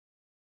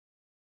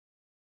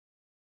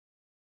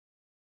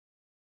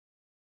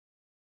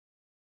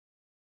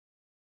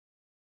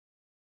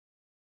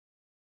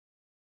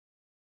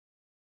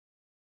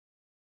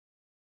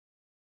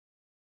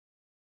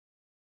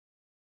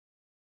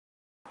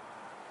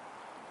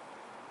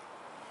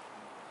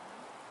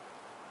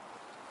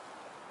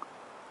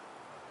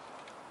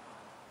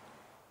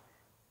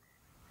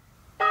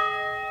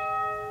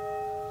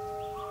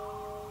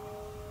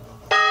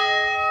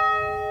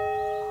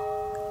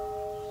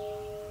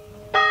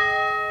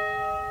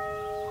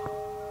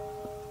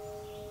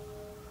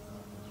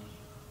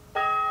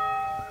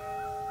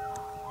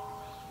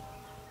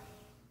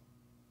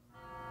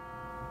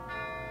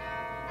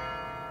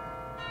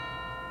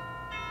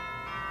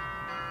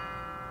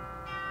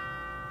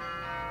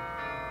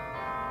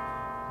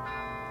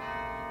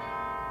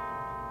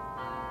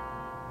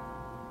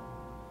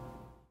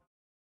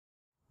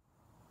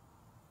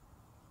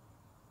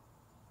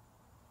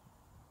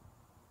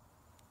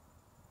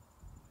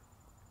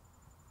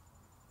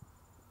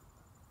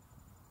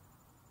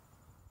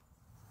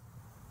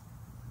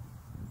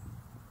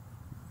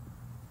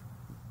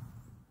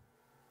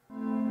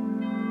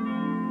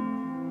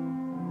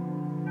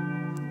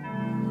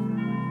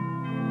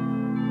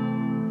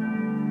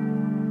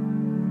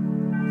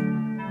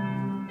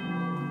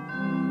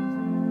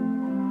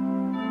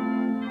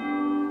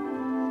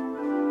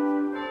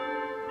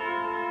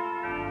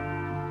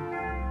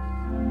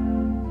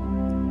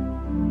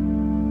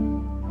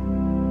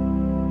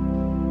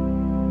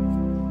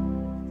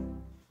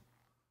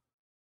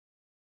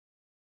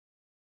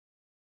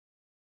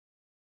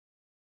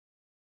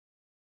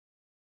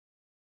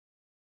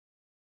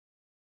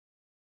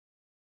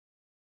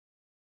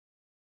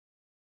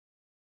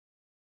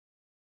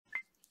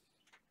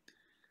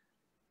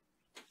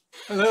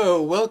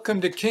Hello, welcome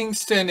to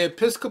Kingston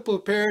Episcopal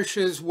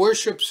Parish's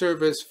worship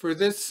service for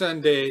this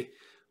Sunday,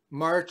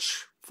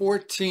 March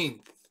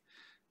 14th.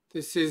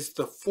 This is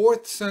the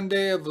fourth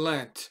Sunday of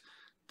Lent,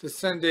 the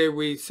Sunday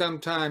we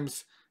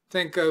sometimes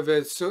think of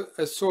as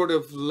a sort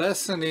of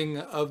lessening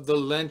of the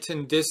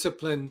Lenten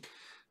discipline,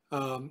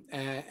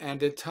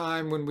 and a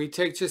time when we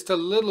take just a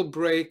little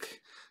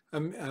break,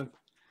 a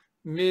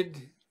mid-stride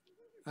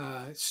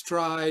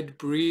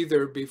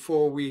breather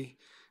before we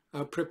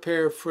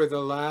prepare for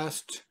the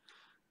last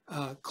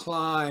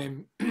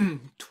climb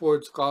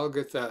towards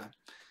Golgotha,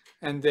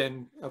 and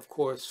then, of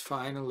course,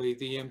 finally,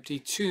 the empty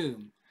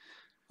tomb.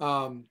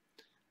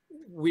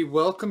 We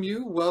welcome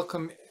you,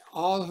 welcome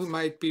all who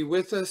might be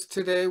with us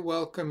today,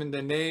 welcome in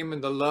the name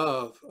and the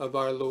love of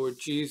our Lord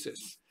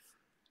Jesus.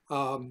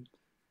 A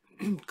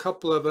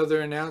couple of other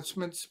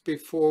announcements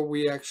before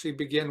we actually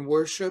begin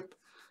worship.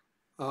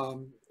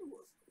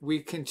 We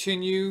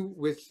continue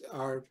with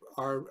our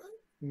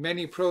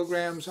many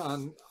programs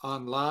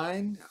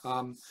online.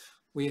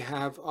 We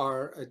have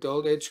our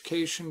adult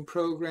education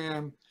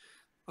program,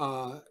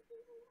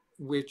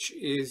 which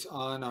is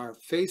on our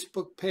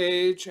Facebook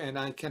page, and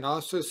I can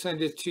also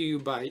send it to you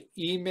by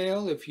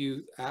email if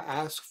you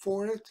ask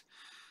for it.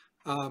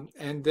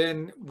 And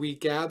then we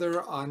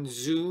gather on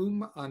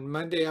Zoom on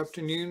Monday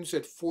afternoons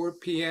at 4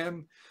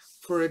 p.m.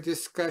 for a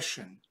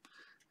discussion.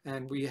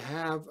 And we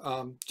have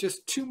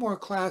just 2 more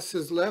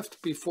classes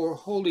left before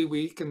Holy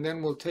Week, and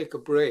then we'll take a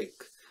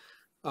break.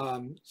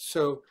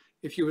 So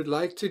if you would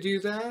like to do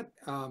that,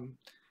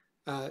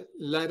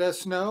 let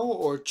us know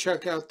or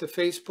check out the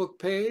Facebook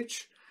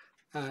page.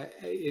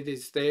 It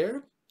is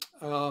there.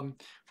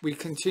 We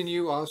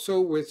continue also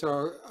with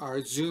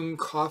our Zoom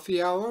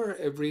coffee hour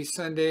every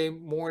Sunday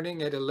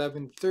morning at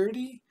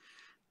 11:30.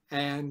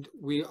 And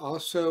we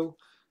also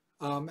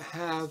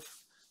have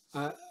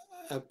a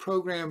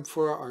program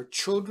for our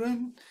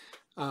children,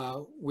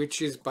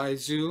 which is by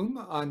Zoom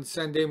on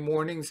Sunday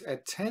mornings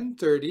at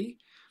 10:30.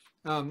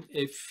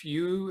 If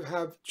you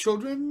have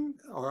children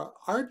or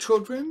are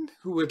children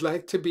who would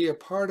like to be a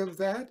part of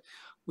that,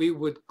 we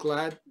would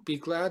be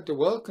glad to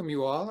welcome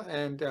you all,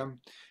 and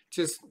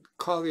just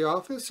call the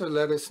office or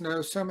let us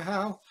know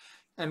somehow,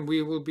 and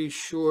we will be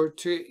sure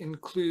to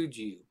include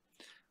you.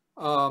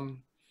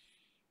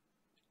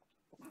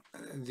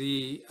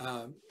 The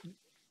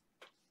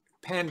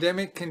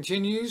pandemic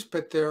continues,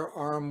 but there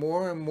are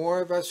more and more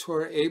of us who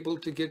are able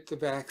to get the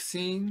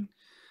vaccine.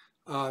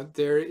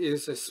 There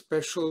is a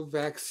special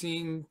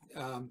vaccine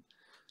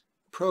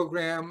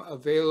program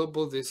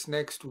available this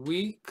next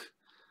week,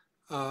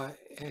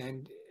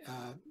 and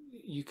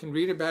you can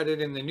read about it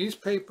in the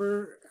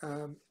newspaper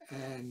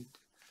and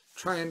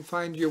try and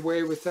find your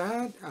way with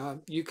that.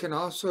 You can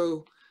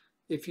also,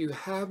 if you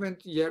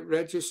haven't yet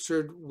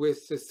registered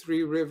with the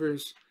Three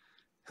Rivers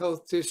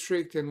Health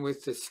District and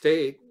with the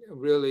state,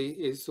 really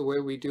is the way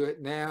we do it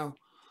now.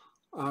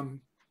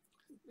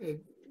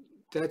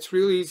 That's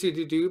really easy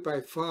to do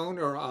by phone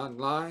or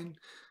online,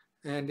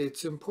 and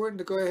it's important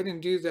to go ahead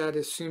and do that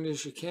as soon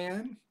as you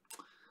can,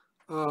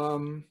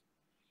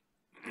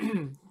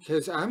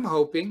 because I'm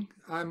hoping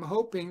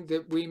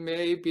that we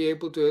may be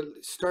able to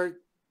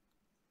start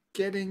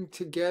getting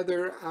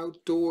together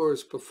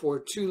outdoors before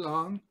too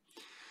long,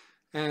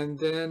 and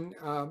then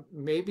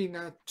maybe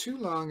not too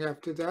long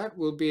after that,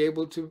 we'll be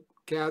able to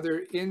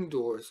gather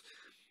indoors.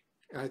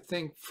 I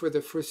think for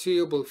the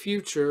foreseeable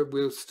future,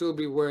 we'll still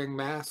be wearing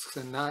masks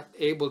and not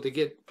able to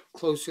get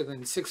closer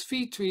than 6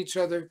 feet to each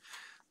other,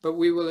 but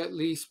we will at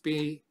least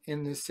be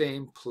in the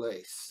same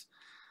place.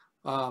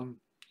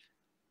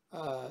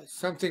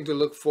 Something to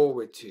look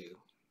forward to.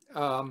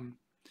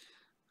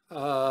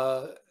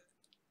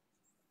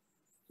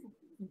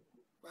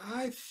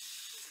 I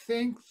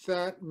think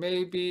that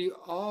maybe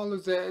all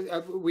of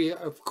that. We,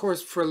 of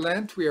course, for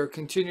Lent, we are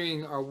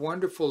continuing our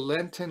wonderful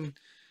Lenten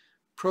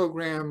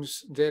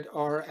programs that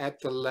are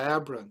at the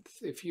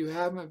Labyrinth. If you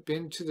haven't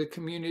been to the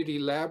community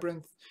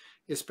Labyrinth,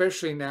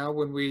 especially now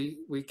when we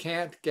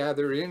can't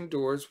gather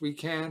indoors, we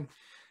can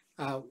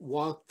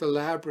walk the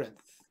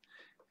Labyrinth.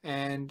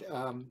 And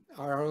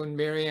our own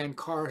Marianne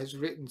Carr has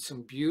written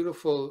some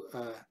beautiful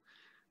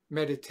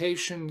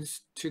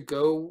meditations to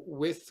go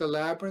with the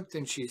Labyrinth,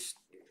 and she's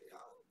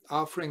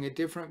offering a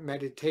different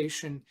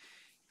meditation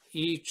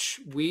each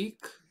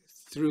week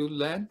through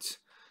Lent.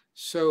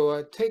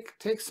 So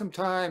take some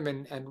time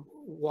and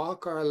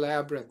walk our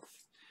Labyrinth,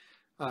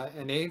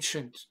 an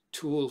ancient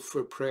tool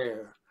for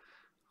prayer,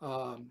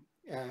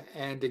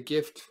 and a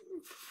gift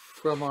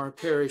from our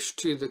parish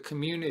to the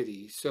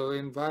community. So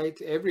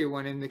invite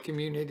everyone in the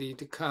community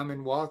to come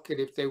and walk it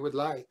if they would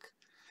like,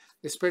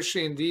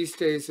 especially in these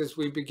days as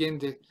we begin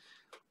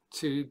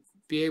to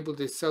be able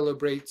to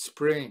celebrate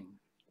spring.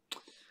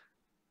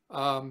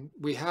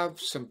 We have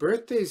some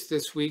birthdays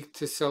this week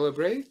to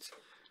celebrate.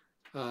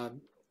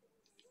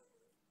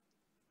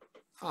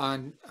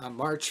 On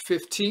March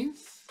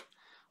 15th,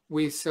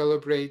 we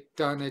celebrate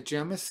Donna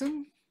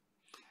Jemison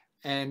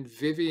and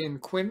Vivian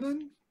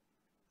Quinlan.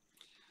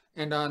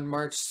 And on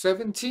March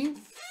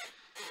 17th,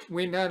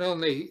 we not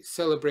only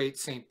celebrate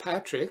St.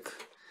 Patrick,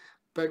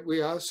 but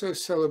we also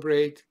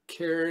celebrate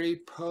Carrie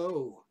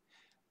Poe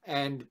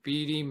and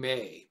Beatty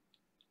May.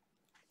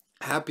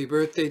 Happy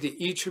birthday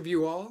to each of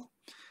you all,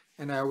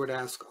 and I would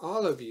ask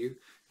all of you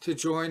to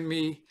join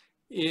me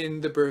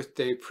in the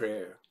birthday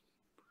prayer.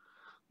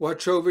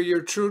 Watch over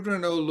your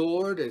children, O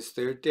Lord, as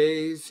their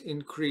days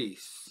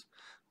increase.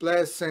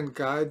 Bless and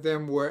guide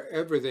them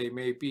wherever they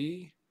may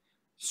be.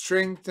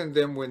 Strengthen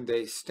them when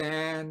they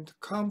stand.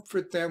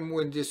 Comfort them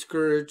when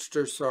discouraged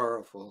or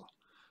sorrowful.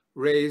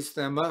 Raise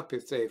them up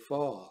if they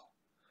fall.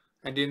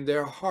 And in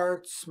their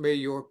hearts may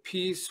your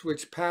peace,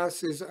 which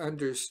passes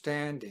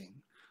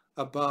understanding,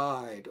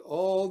 abide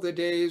all the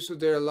days of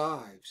their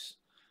lives.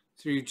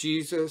 Through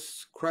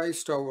Jesus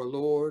Christ our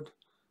Lord.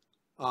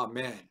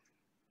 Amen.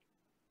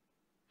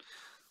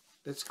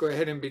 Let's go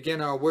ahead and begin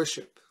our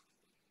worship.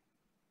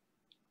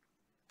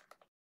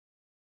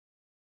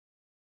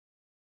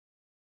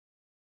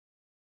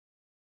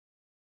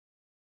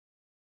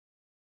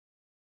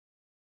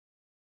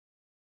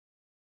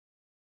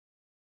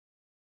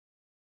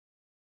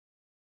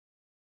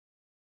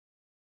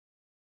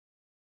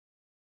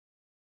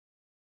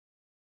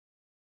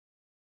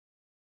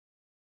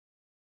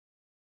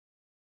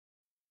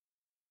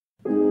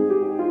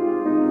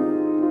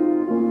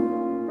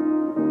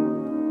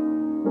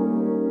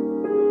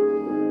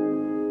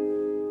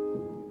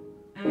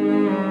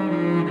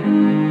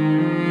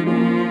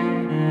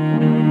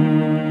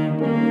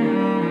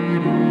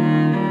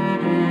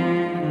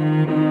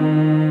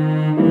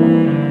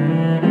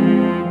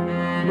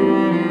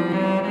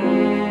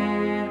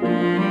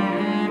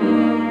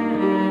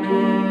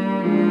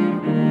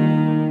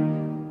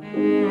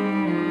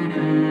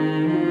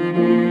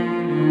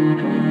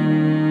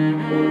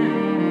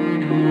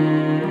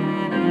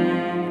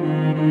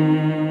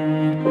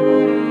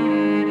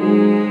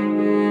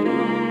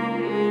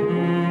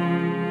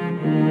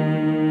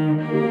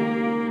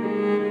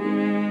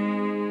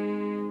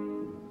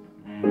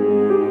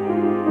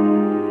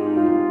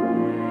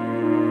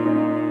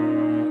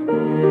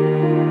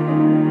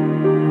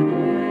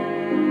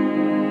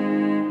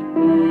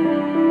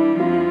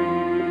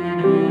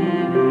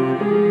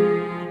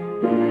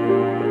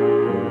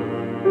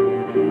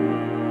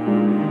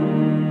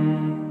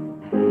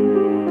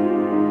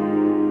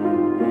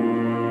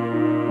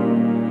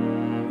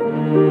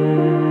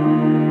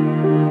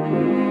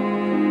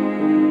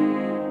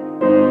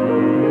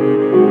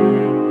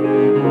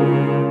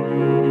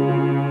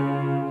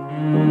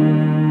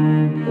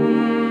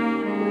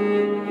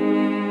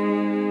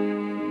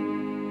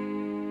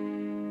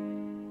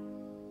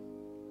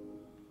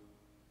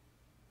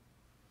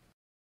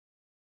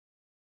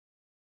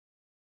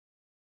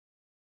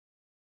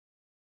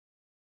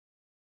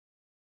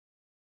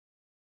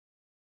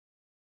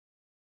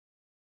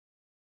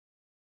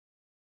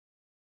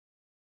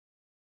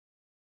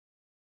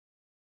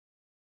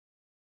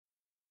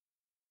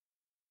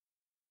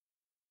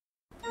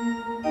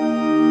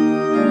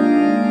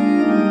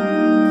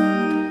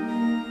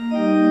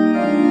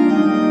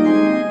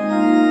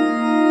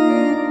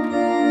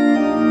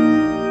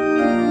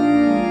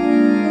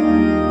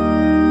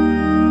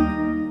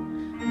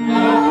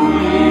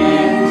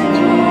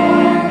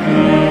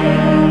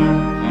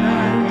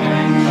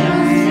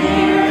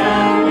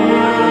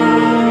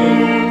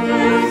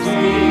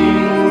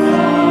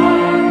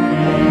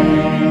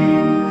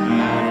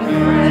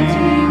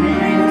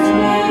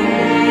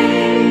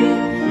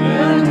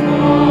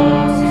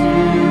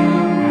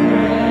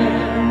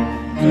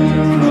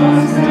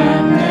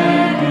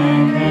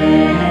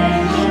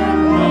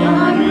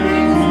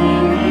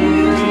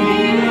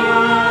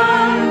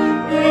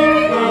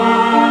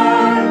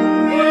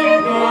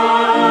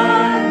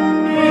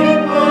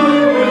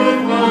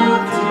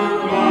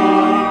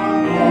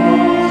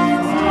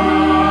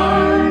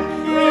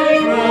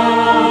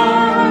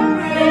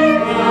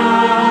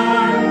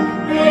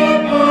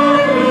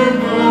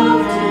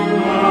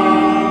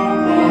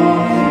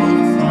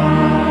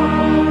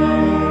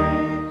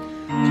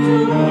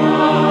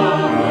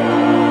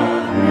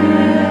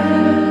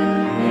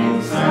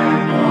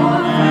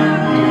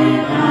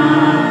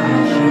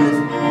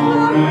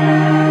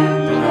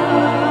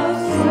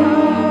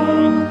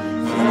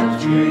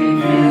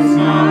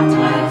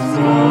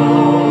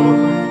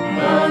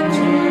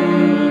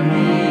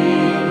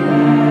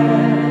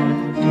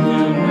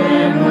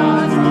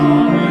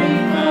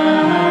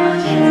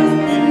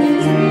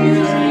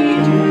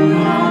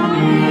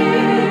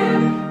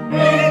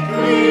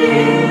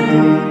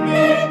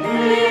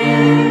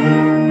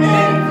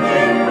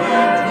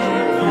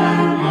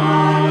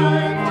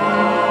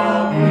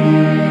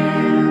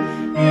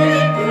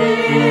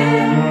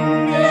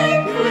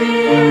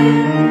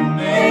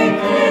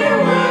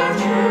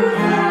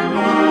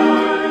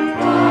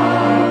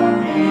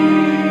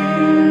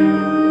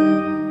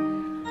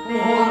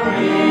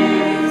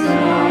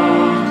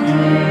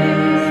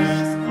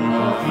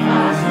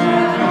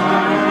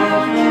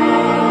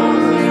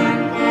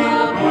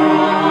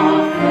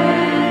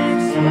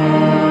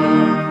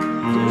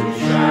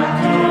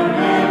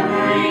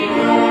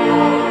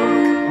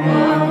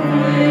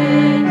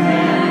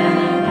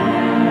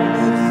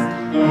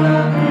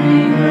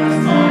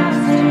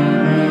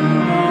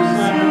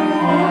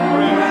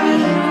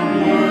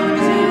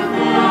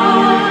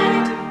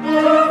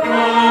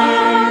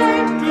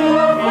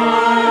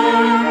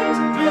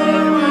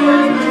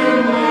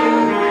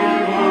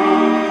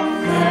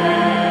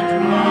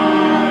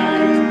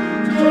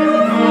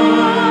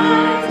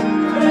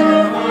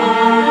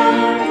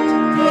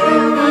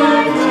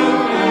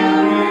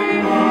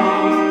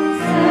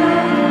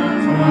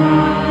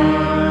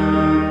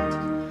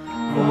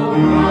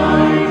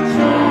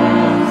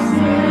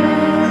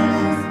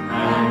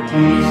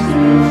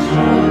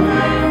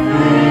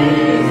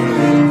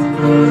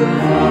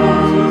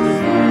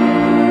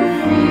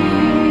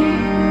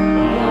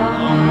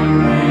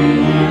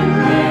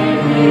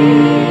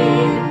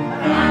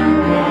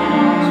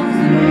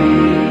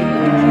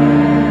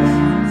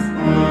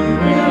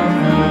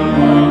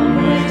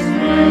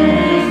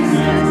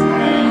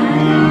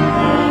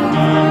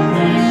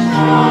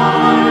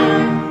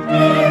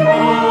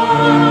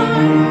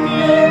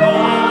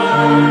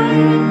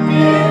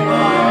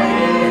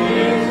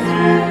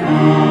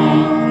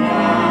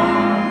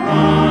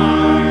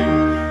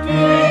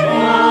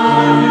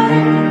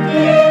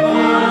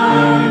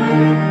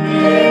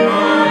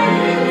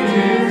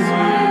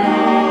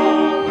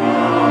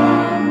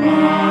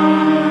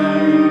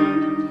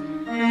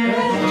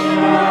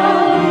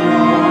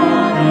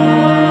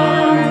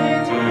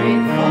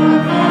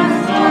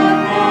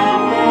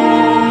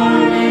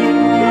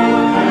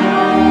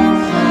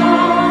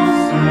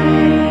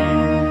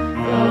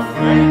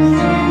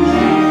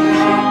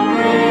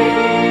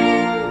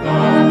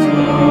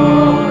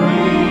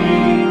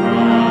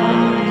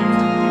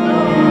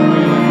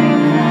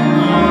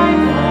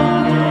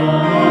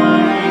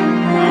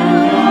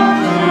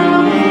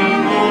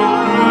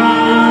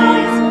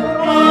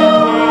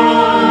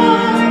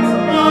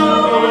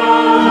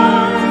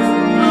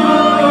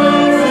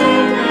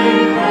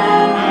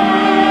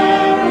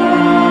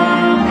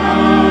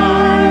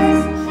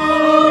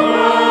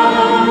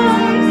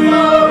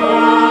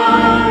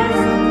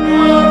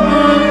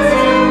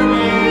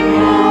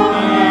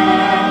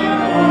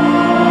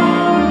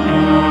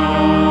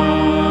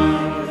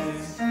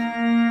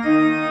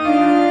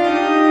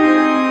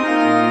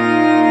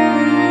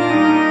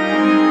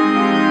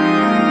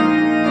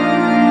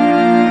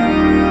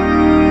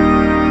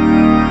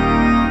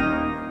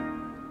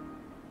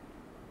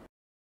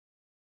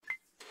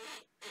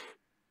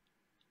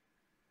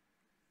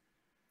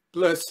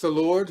 Bless the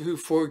Lord, who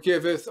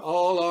forgiveth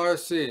all our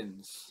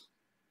sins.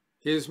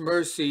 His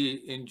mercy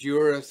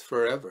endureth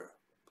forever.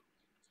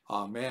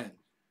 Amen.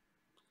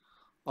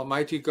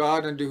 Almighty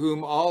God, unto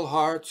whom all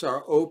hearts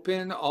are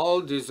open, all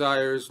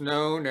desires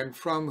known, and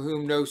from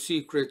whom no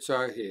secrets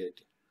are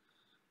hid,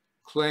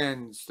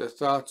 cleanse the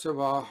thoughts of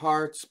our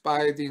hearts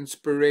by the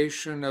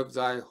inspiration of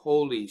thy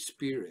Holy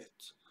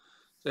Spirit,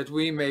 that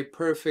we may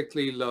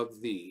perfectly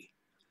love thee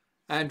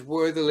and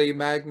worthily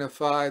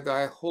magnify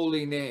thy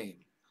holy name,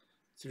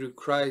 through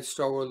Christ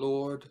our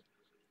Lord.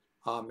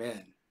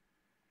 Amen.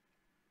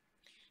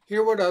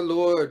 Hear what our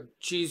Lord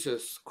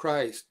Jesus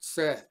Christ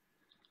said.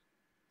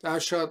 Thou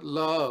shalt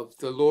love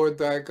the Lord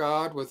thy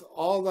God with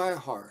all thy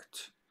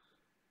heart,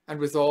 and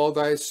with all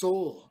thy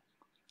soul,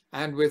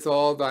 and with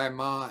all thy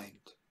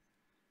mind.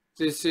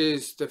 This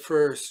is the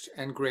first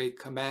and great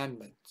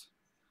commandment.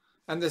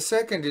 And the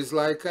second is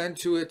like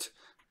unto it,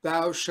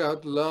 thou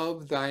shalt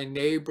love thy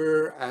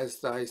neighbor as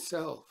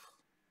thyself.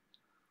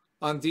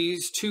 On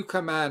these two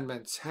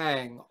commandments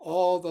hang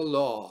all the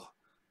law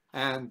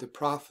and the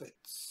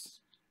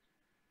prophets.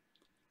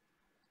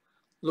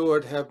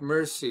 Lord, have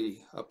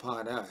mercy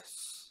upon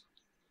us.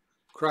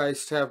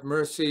 Christ, have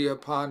mercy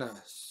upon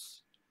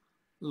us.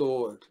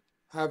 Lord,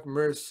 have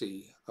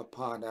mercy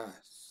upon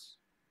us.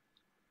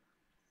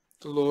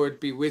 The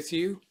Lord be with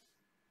you,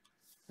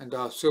 and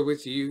also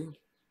with you.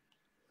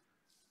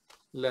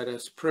 Let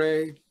us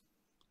pray.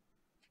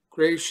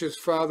 Gracious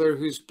Father,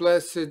 whose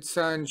blessed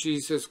Son,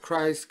 Jesus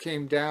Christ,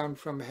 came down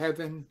from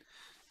heaven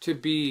to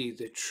be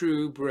the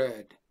true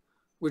bread,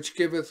 which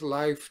giveth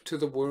life to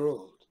the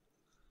world,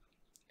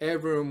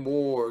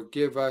 evermore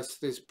give us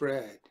this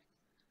bread,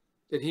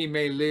 that he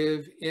may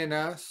live in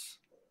us,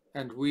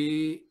 and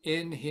we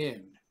in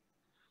him,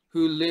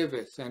 who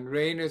liveth and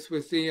reigneth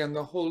with thee and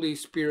the Holy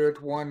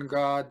Spirit, one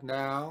God,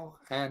 now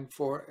and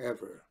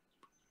forever.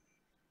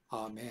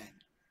 Amen.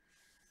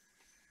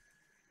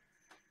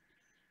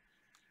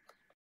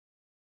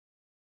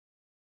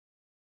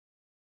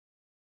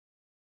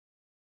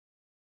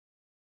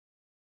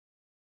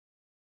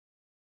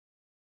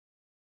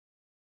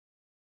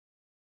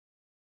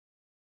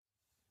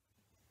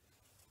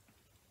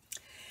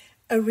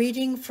 A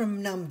reading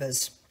from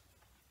Numbers.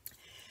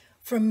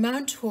 From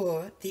Mount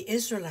Hor, the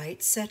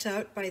Israelites set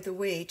out by the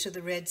way to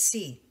the Red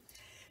Sea,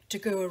 to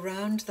go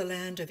around the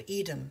land of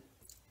Edom.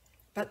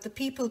 But the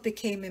people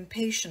became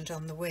impatient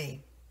on the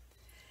way.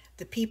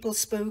 The people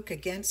spoke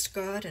against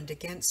God and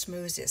against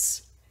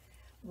Moses.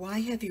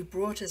 Why have you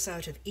brought us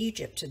out of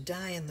Egypt to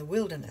die in the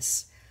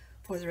wilderness?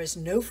 For there is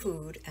no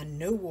food and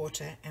no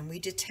water, and we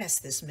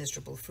detest this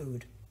miserable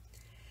food.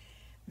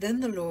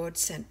 Then the Lord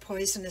sent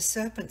poisonous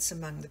serpents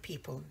among the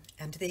people,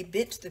 and they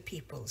bit the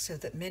people, so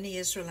that many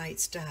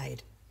Israelites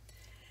died.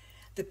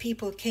 The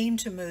people came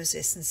to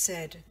Moses and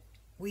said,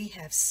 "We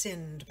have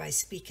sinned by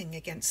speaking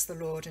against the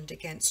Lord and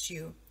against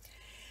you.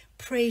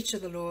 Pray to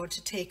the Lord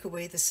to take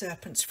away the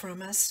serpents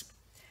from us."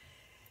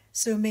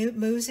 So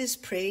Moses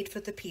prayed for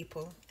the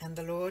people, and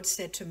the Lord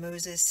said to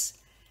Moses,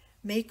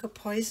 "Make a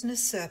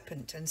poisonous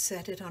serpent and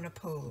set it on a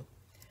pole,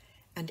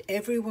 and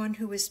everyone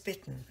who is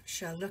bitten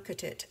shall look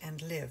at it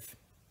and live."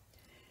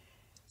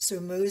 So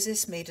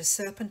Moses made a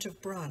serpent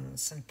of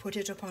bronze and put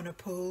it upon a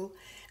pole,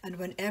 and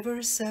whenever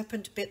a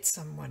serpent bit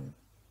someone,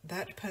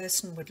 that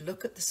person would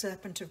look at the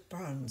serpent of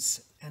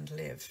bronze and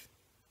live.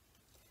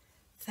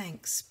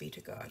 Thanks be to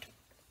God.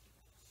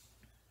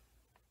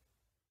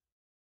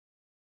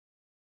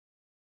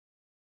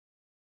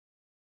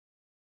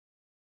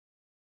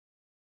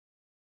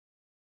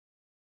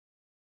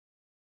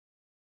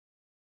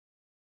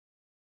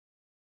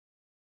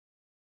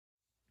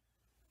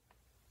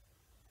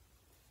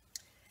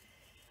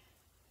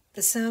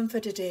 The psalm for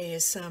today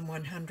is Psalm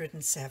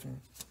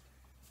 107.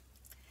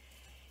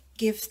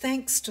 Give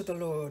thanks to the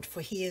Lord, for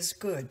he is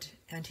good,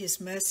 and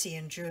his mercy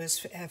endures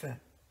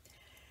forever.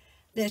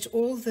 Let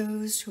all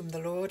those whom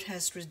the Lord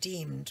has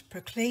redeemed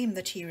proclaim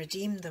that he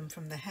redeemed them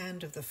from the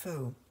hand of the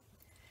foe.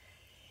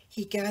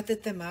 He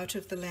gathered them out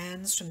of the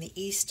lands, from the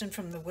east and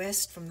from the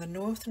west, from the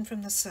north and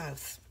from the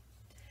south.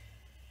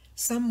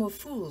 Some were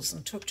fools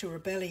and took to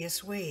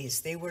rebellious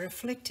ways. They were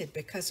afflicted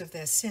because of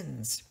their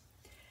sins.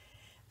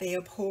 They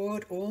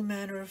abhorred all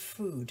manner of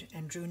food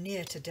and drew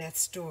near to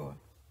death's door.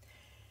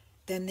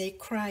 Then they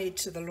cried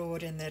to the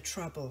Lord in their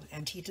trouble,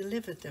 and he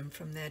delivered them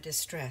from their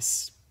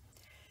distress.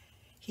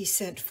 He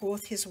sent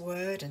forth his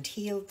word and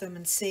healed them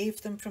and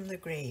saved them from the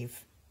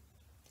grave.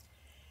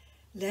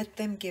 Let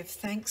them give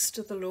thanks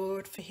to the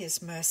Lord for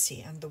his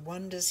mercy and the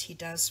wonders he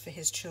does for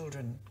his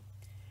children.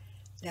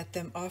 Let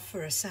them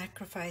offer a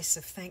sacrifice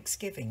of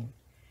thanksgiving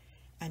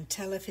and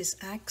tell of his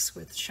acts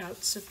with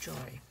shouts of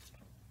joy.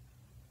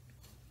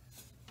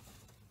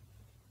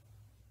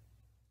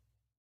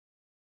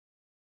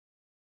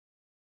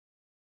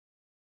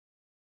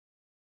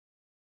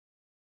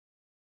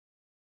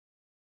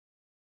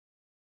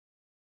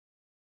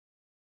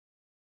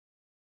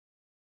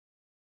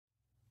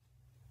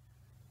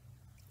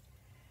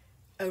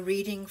 A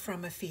reading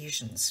from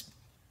Ephesians.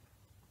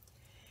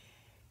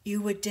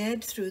 You were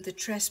dead through the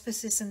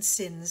trespasses and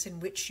sins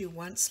in which you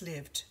once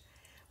lived,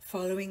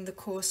 following the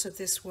course of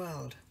this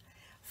world,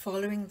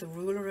 following the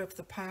ruler of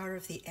the power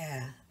of the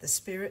air, the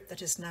spirit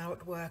that is now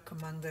at work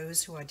among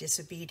those who are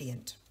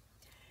disobedient.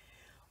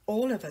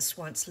 All of us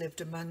once lived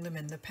among them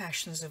in the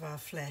passions of our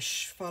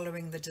flesh,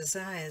 following the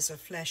desires of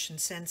flesh and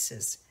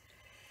senses,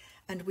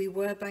 and we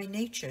were by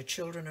nature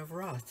children of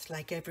wrath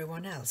like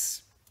everyone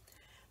else.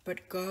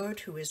 But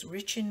God, who is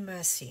rich in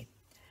mercy,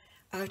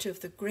 out of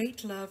the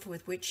great love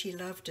with which he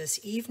loved us,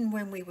 even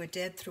when we were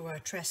dead through our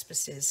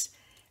trespasses,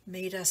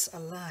 made us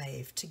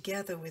alive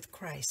together with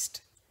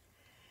Christ.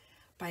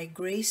 By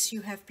grace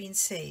you have been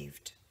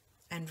saved,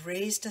 and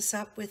raised us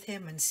up with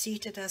him and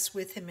seated us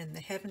with him in the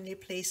heavenly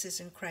places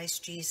in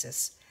Christ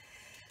Jesus,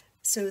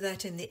 so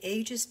that in the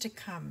ages to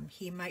come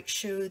he might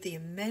show the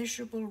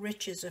immeasurable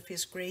riches of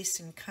his grace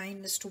and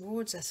kindness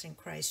towards us in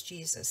Christ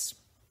Jesus.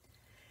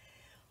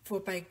 For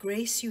by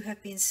grace you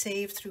have been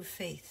saved through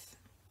faith,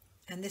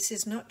 and this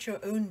is not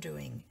your own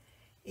doing,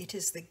 it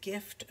is the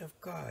gift of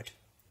God,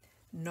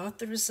 not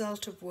the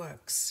result of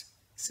works,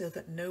 so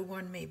that no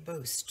one may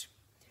boast.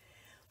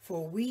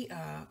 For we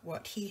are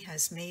what he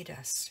has made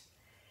us,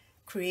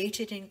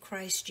 created in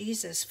Christ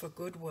Jesus for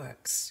good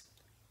works,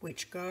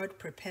 which God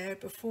prepared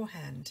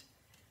beforehand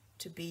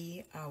to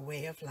be our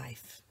way of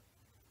life.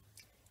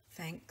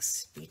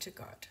 Thanks be to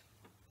God.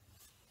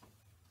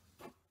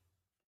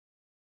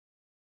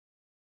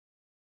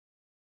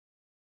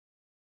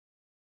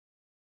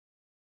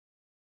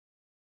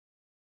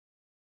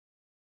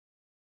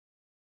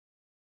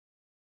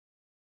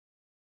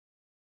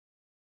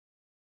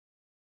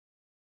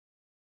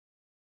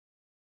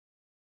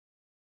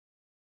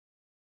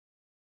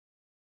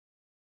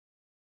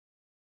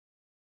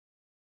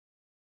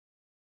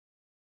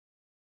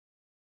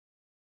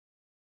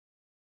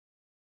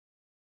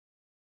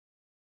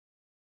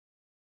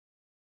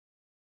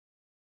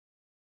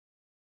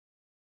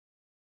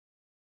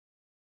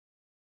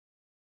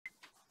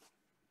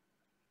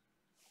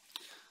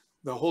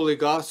 The Holy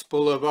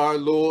Gospel of our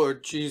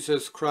Lord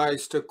Jesus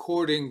Christ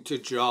according to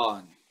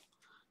John.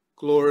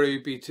 Glory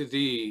be to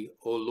thee,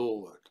 O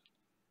Lord.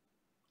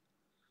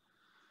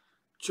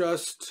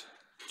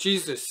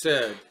 Jesus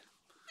said,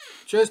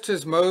 just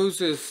as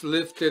Moses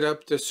lifted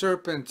up the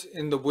serpent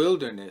in the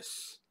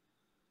wilderness,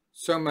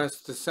 so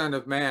must the Son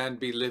of Man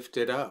be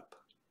lifted up,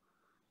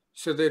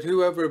 so that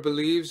whoever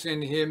believes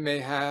in him may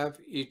have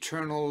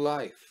eternal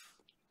life.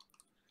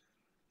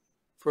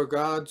 For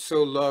God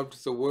so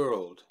loved the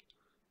world,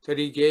 that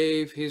he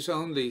gave his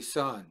only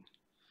Son,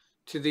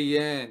 to the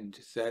end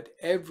that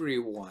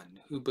everyone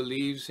who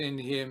believes in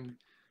him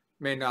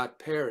may not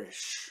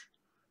perish,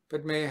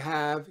 but may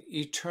have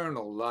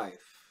eternal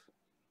life.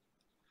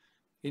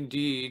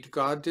 Indeed,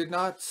 God did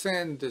not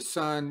send the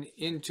Son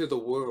into the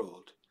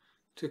world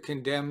to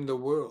condemn the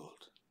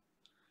world,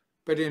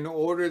 but in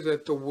order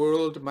that the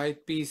world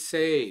might be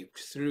saved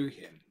through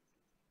him.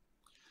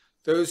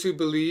 Those who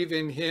believe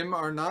in him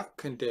are not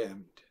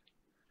condemned,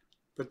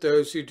 but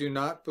those who do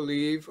not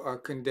believe are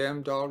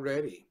condemned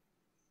already,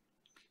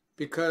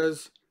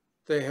 because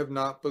they have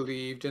not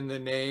believed in the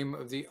name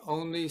of the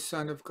only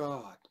Son of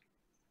God.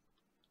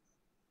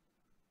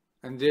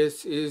 And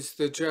this is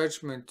the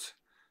judgment,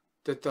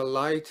 that the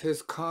light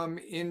has come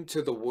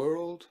into the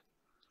world,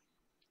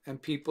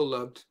 and people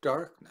loved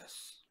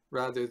darkness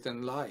rather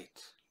than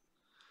light,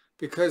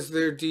 because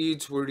their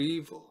deeds were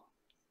evil.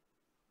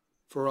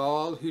 For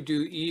all who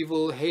do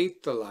evil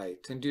hate the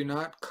light and do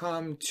not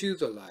come to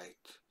the light,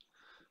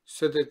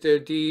 so that their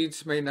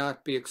deeds may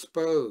not be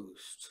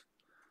exposed.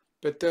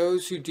 But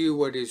those who do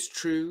what is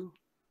true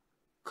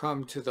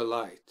come to the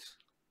light,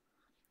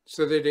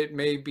 so that it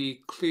may be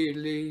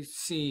clearly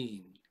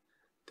seen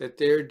that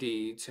their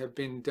deeds have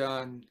been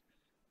done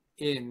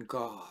in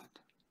God.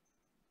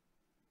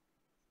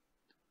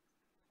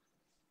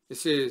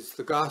 This is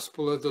the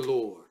gospel of the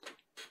Lord.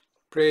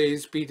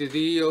 Praise be to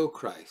thee, O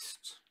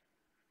Christ.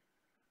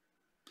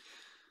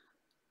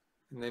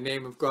 In the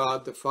name of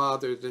God, the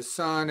Father, the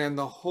Son, and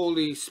the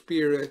Holy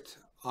Spirit.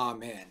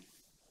 Amen.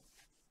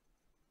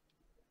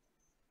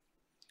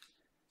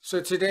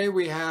 So today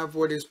we have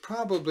what is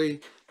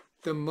probably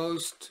the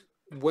most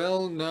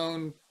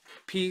well-known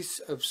piece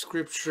of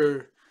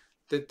scripture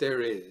that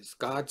there is.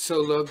 God so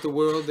loved the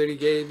world that he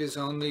gave his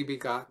only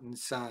begotten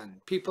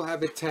Son. People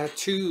have it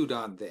tattooed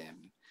on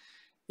them.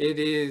 It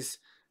is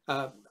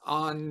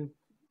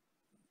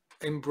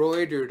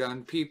embroidered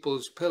on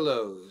people's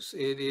pillows.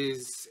 It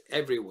is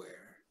everywhere.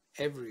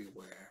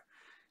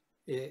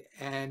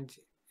 And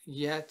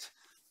yet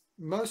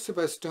most of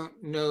us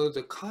don't know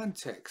the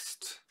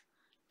context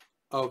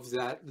of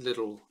that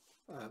little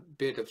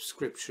bit of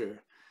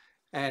scripture,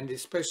 and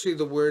especially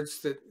the words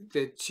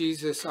that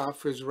Jesus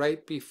offers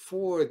right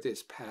before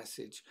this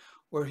passage,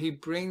 where he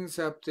brings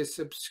up this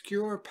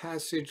obscure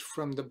passage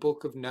from the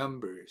book of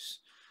Numbers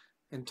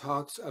and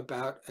talks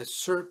about a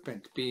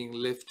serpent being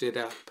lifted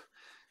up,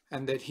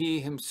 and that he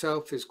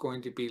himself is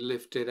going to be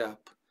lifted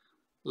up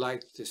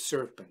like the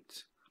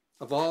serpent.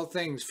 Of all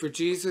things, for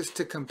Jesus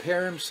to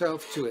compare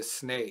himself to a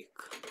snake,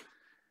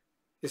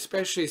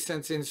 especially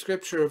since in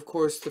Scripture, of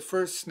course, the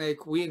first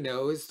snake we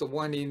know is the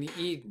one in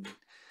Eden.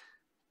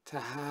 to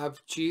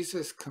have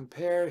Jesus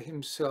compare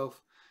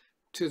himself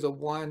to the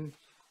one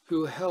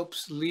who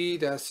helps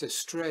lead us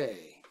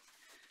astray.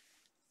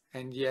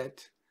 And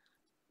yet,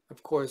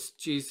 of course,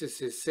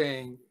 Jesus is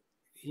saying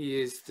he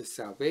is the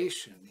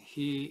salvation.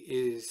 He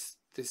is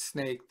the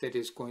snake that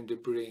is going to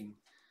bring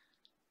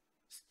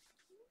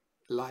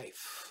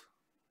life.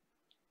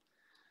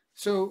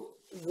 So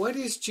what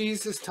is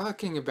Jesus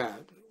talking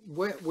about?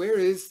 Where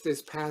is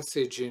this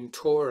passage in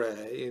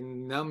Torah,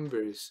 in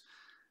Numbers,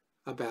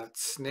 about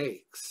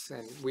snakes?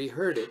 And we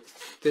heard it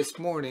this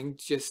morning,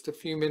 just a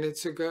few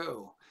minutes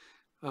ago.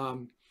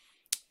 And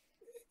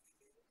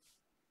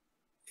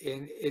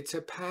it's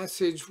a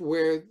passage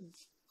where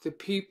the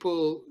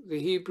people, the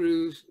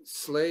Hebrew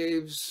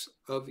slaves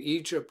of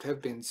Egypt, have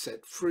been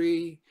set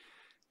free.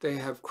 They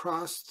have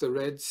crossed the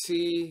Red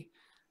Sea.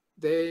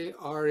 They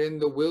are in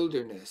the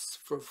wilderness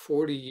for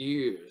 40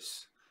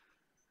 years,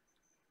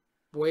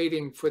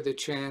 waiting for the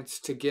chance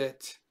to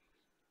get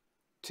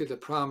to the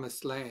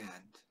promised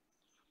land.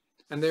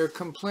 And they're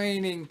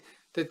complaining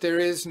that there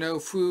is no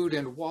food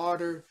and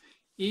water,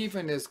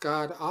 even as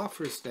God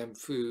offers them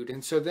food.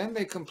 And so then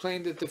they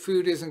complain that the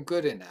food isn't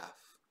good enough.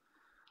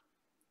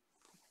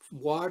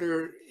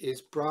 Water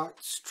is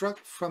struck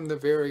from the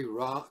very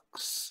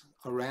rocks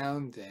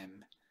around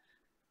them.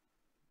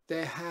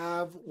 They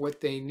have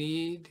what they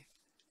need,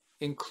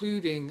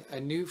 including a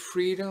new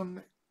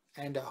freedom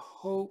and a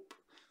hope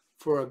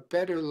for a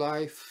better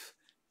life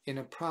in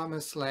a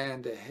promised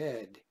land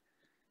ahead,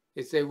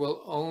 if they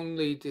will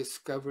only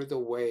discover the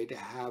way to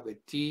have a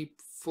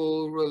deep,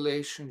 full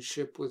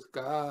relationship with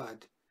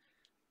God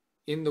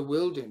in the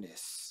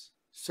wilderness,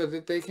 so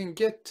that they can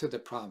get to the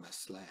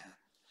promised land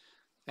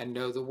and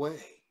know the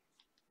way.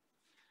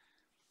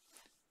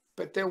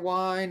 But they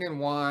whine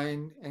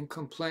and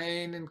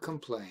complain and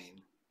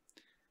complain.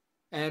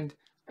 And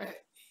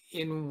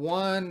in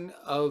one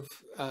of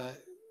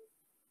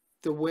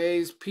the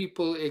ways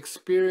people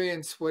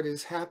experience what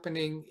is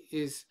happening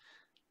is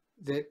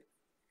that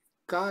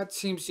God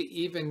seems to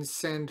even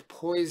send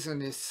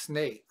poisonous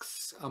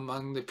snakes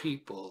among the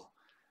people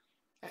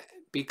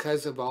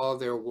because of all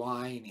their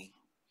whining.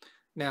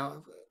 Now,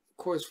 of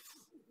course,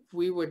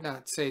 we would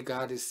not say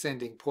God is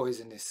sending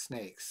poisonous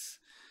snakes.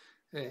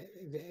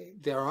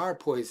 There are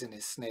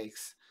poisonous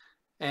snakes.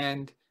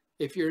 And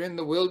if you're in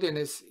the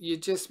wilderness, you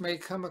just may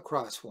come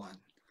across one.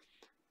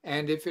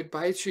 And if it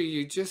bites you,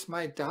 you just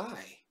might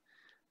die.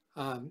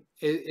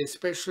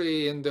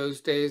 Especially in those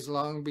days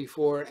long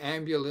before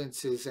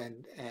ambulances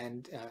and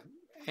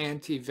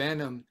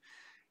anti-venom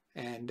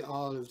and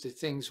all of the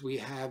things we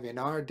have in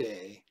our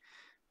day.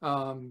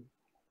 And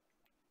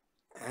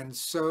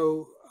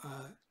so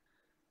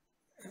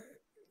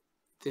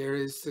there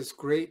is this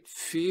great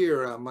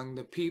fear among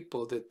the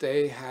people that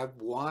they have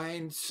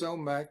whined so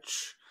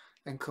much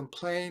and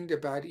complained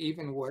about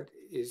even what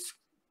is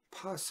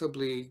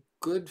possibly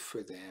good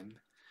for them,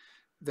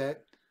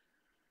 that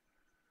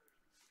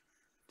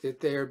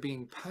they are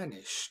being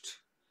punished.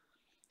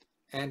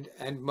 And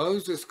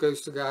Moses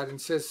goes to God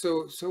and says,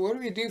 so what do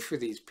we do for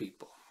these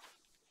people?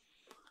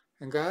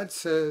 And God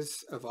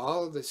says, of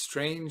all the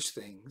strange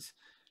things,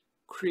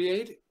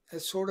 create a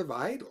sort of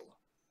idol,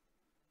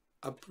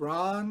 a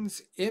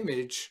bronze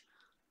image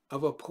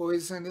of a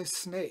poisonous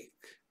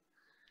snake.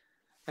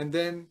 And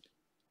then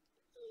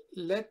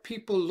let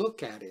people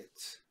look at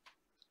it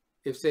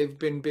if they've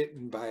been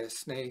bitten by a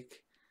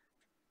snake,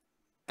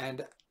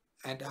 and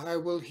I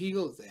will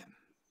heal them.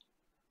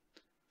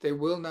 They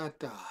will not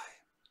die.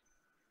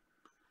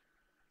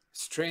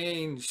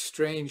 Strange,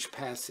 strange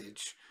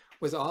passage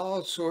with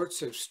all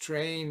sorts of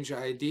strange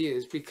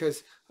ideas,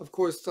 because, of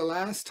course, the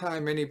last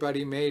time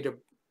anybody made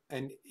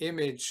an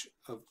image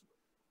of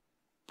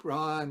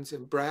bronze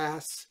and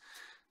brass,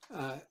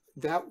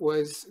 that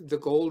was the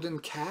golden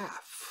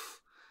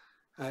calf.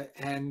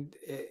 And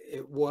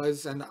it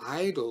was an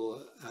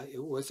idol.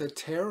 It was a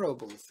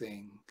terrible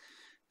thing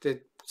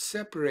that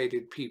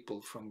separated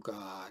people from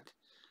God.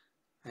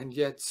 And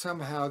yet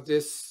somehow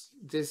this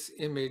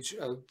image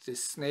of the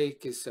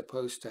snake is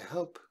supposed to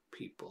help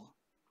people.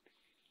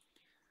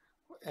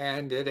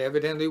 And it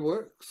evidently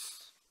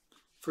works.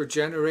 For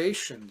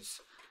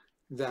generations,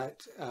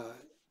 that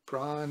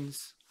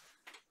bronze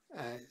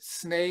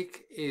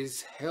snake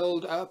is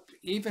held up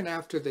even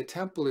after the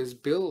temple is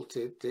built.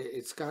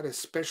 It's got a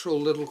special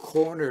little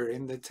corner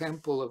in the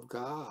temple of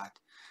God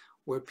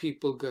where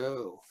people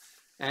go.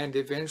 And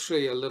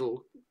eventually a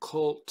little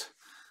cult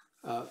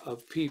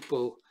of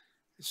people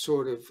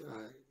sort of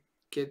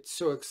get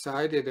so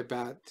excited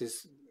about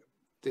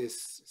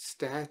this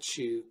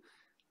statue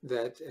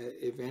that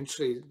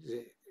eventually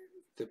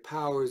the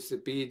powers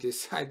that be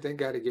decide they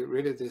got to get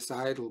rid of this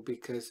idol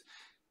because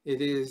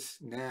it is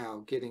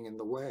now getting in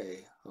the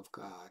way of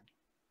God.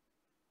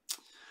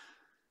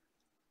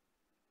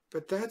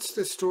 But that's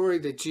the story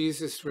that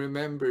Jesus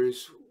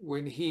remembers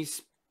when he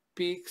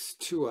speaks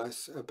to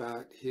us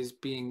about his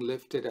being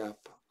lifted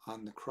up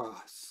on the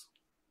cross.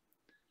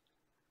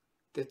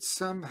 That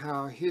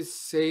somehow his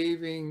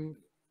saving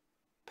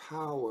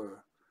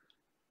power,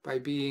 by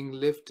being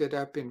lifted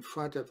up in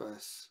front of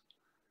us,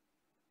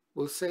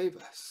 will save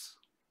us.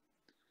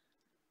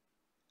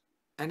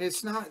 And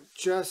it's not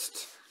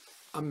just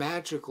a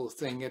magical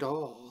thing at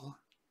all.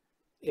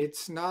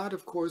 It's not,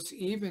 of course,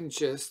 even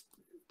just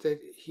that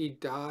he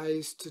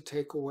dies to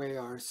take away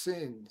our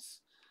sins.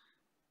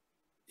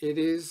 It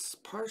is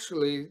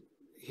partially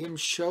him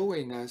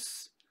showing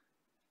us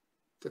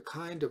the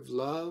kind of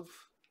love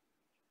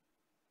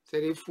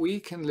that if we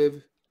can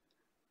live,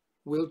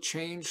 will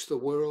change the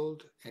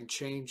world and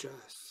change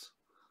us.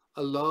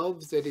 A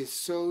love that is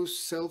so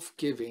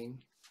self-giving,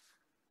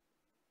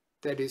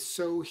 that is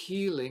so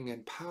healing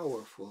and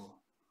powerful,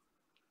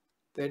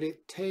 that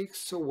it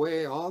takes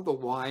away all the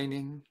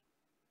whining.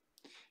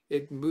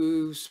 It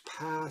moves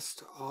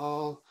past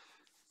all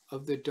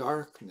of the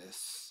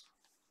darkness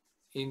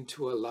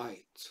into a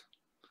light.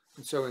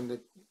 And so in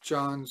the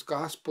John's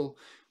Gospel,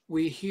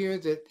 we hear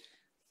that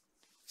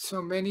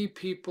so many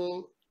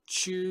people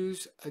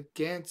choose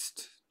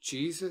against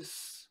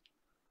Jesus,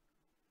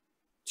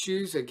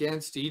 choose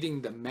against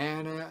eating the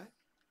manna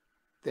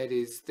that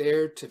is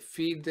there to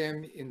feed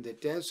them in the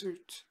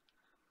desert,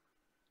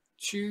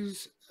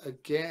 choose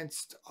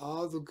against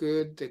all the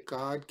good that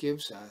God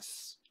gives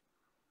us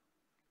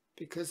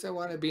because they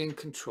want to be in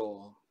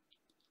control.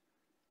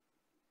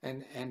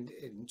 And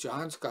in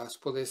John's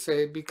Gospel, they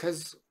say,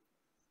 because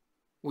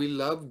we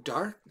love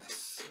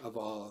darkness of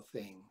all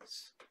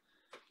things.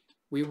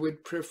 We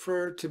would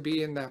prefer to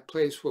be in that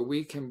place where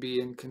we can be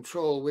in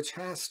control, which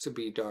has to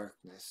be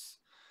darkness.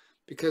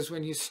 Because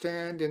when you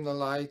stand in the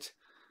light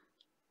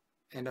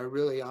and are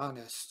really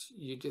honest,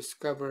 you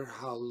discover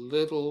how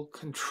little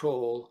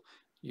control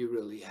you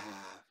really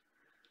have,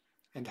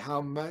 and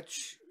how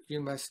much you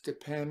must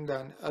depend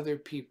on other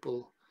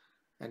people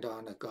and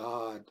on a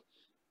God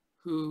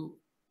who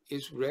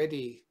is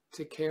ready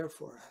to care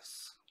for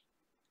us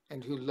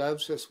and who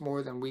loves us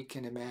more than we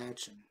can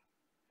imagine,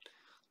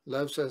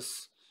 loves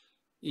us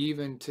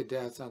even to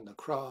death on the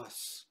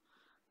cross,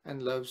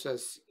 and loves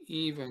us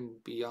even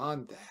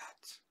beyond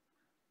that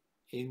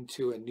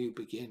into a new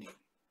beginning.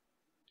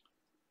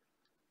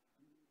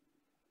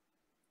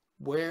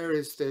 Where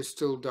is there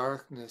still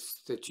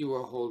darkness that you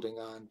are holding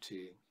on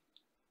to?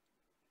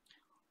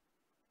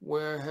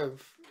 Where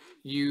have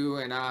you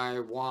and I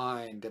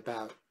whined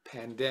about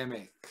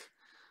pandemic,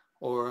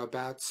 or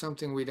about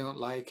something we don't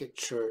like at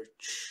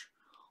church,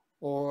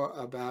 or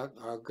about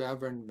our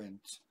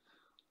government,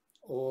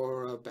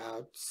 or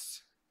about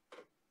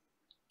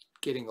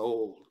getting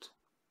old?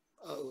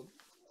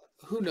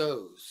 Who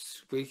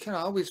knows? We can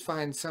always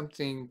find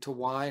something to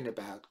whine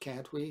about,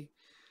 can't we?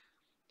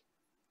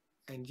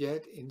 And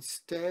yet,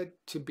 instead,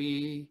 to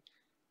be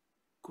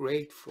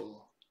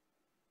grateful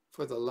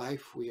for the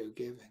life we are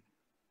given.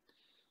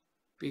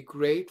 Be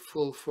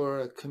grateful for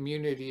a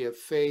community of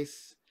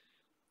faith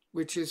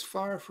which is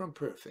far from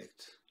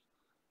perfect,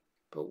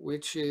 but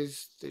which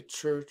is the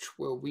church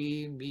where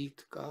we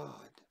meet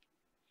God,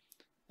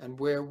 and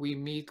where we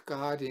meet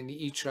God in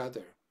each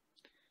other.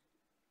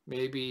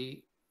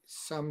 Maybe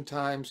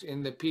sometimes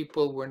in the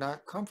people we're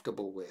not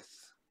comfortable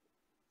with.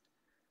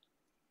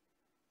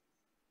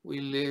 We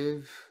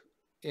live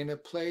in a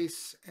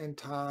place and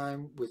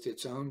time with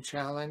its own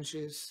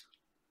challenges,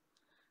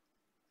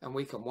 and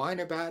we can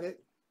whine about it,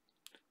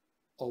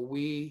 or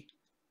we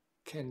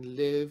can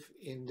live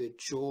in the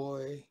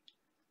joy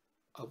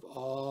of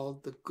all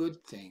the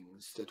good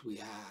things that we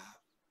have.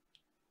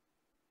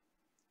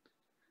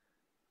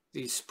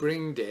 These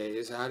spring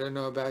days, I don't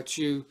know about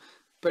you,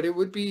 but it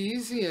would be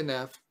easy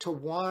enough to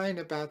whine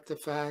about the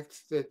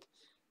fact that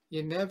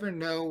you never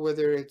know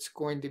whether it's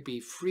going to be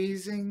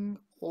freezing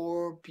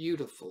or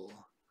beautiful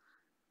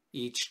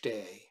each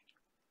day.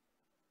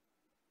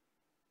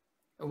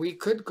 And we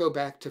could go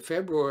back to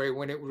February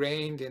when it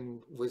rained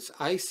and was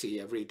icy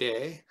every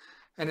day,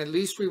 and at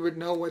least we would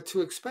know what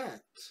to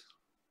expect.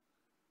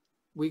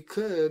 We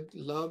could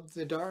love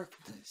the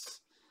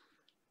darkness,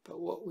 but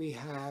what we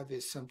have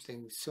is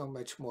something so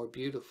much more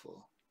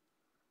beautiful,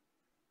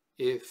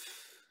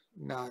 if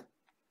not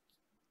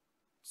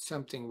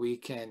something we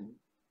can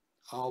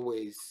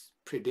always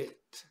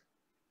predict.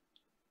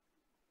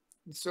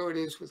 And so it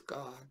is with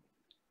God.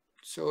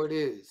 So it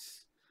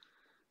is.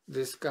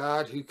 This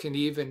God who can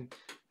even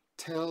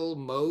tell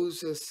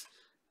Moses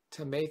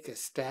to make a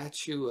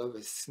statue of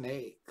a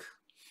snake.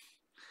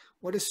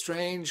 What a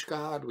strange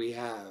God we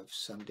have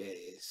some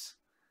days.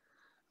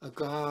 A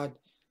God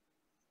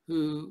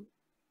who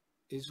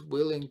is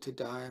willing to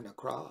die on a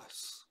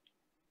cross.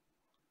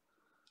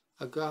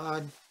 A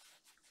God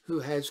who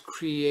has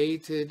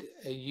created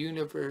a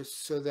universe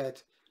so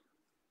that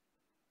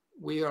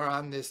we are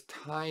on this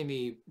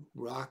tiny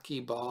rocky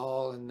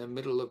ball in the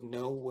middle of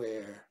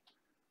nowhere,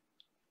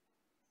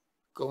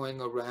 going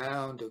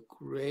around a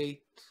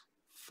great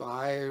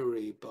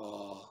fiery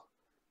ball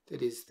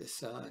that is the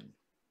sun.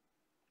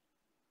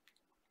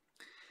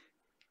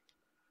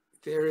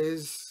 There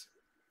is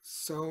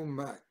so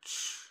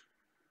much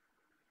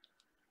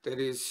that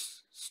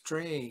is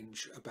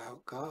strange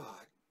about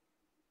God.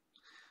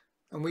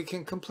 And we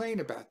can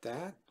complain about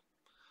that.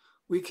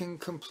 We can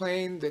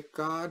complain that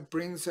God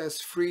brings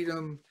us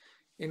freedom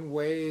in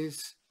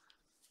ways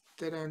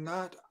that are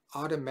not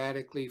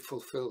automatically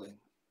fulfilling.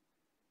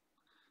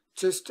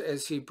 Just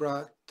as he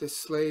brought the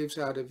slaves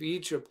out of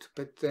Egypt,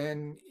 but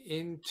then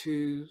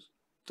into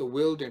the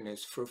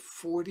wilderness for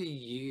 40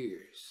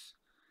 years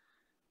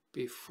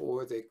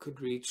before they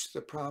could reach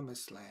the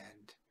promised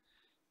land,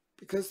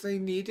 because they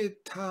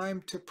needed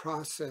time to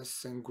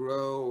process and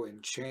grow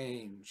and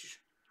change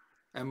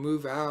and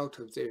move out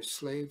of their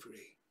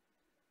slavery.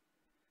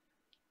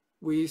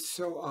 We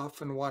so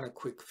often want a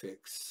quick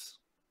fix.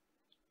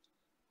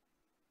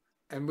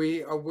 And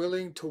we are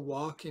willing to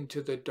walk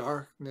into the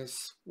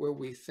darkness where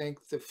we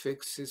think the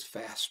fix is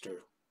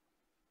faster.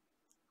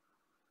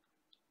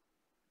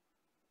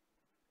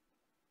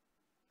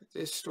 But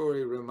this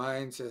story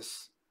reminds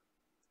us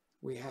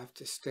we have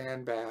to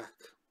stand back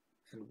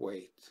and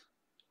wait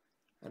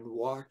and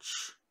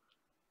watch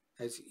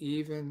as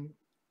even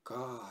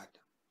God,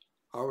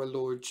 our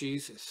Lord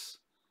Jesus,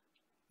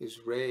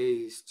 is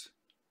raised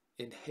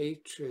in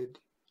hatred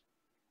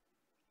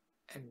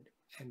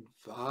and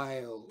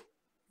vile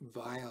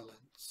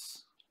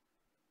violence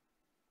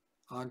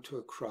onto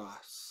a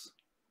cross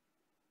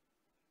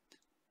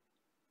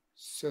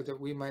so that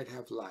we might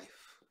have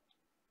life.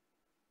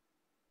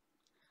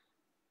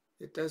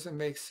 It doesn't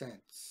make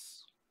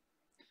sense.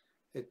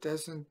 It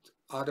doesn't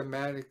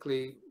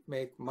automatically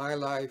make my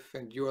life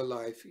and your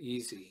life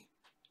easy.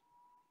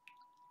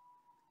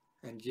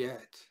 And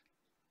yet,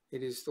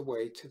 it is the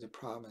way to the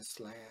promised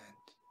land.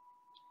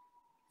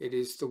 It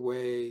is the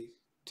way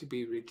to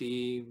be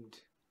redeemed,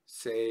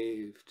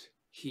 saved,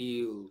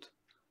 healed,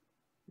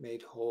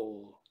 made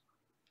whole,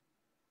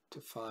 to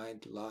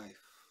find life.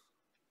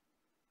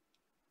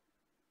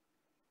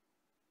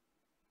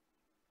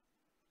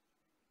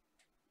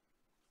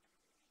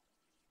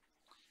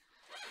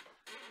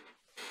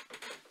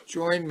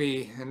 Join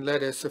me and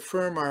let us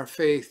affirm our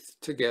faith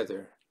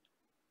together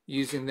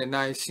using the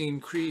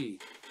Nicene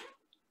Creed.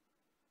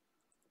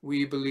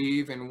 We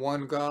believe in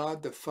one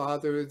God, the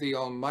Father, the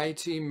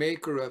Almighty,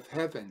 maker of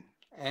heaven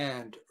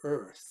and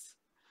earth,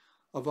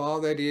 of all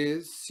that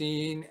is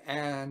seen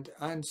and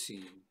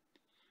unseen.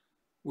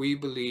 We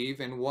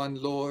believe in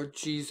one Lord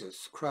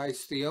Jesus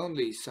Christ, the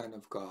only Son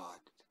of God,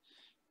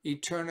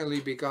 eternally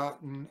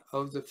begotten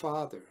of the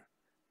Father,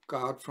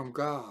 God from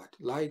God,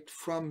 light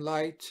from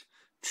light,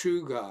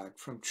 true God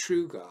from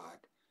true God,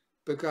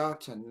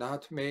 begotten,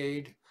 not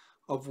made,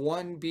 of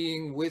one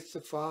being with the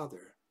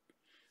Father.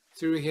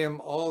 Through him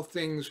all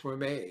things were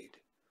made.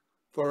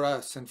 For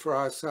us and for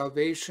our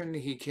salvation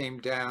he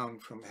came down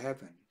from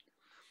heaven.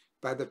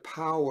 By the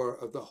power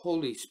of the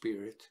Holy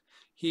Spirit,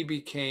 he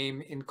became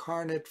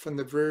incarnate from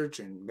the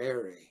Virgin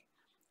Mary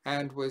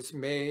and was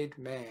made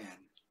man.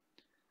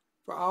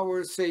 For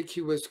our sake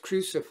he was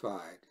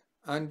crucified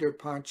under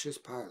Pontius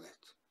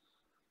Pilate.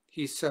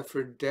 He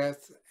suffered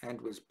death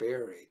and was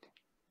buried.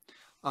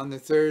 On the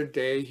third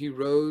day he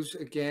rose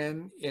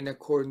again in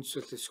accordance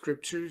with the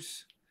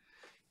Scriptures.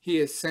 He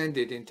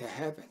ascended into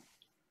heaven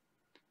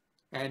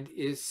and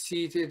is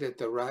seated at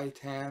the right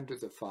hand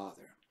of the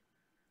Father.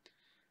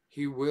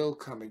 He will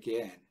come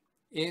again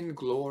in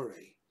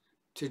glory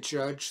to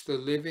judge the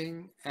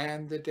living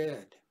and the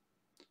dead,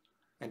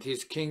 and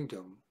his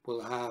kingdom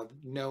will have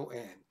no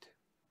end.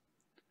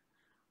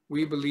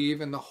 We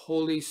believe in the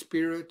Holy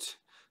Spirit,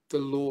 the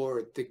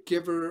Lord, the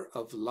giver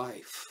of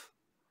life,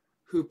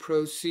 who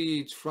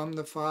proceeds from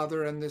the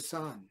Father and the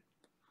Son.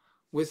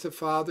 With the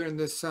Father and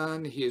the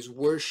Son, he is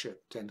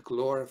worshipped and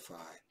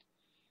glorified.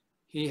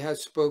 He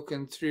has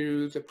spoken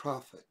through the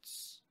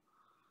prophets.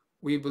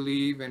 We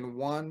believe in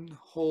one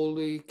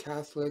holy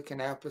Catholic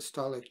and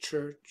Apostolic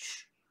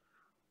Church.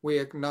 We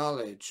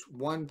acknowledge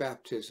one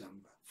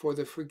baptism for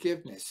the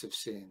forgiveness of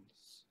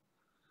sins.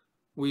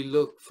 We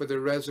look for the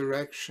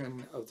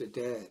resurrection of the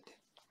dead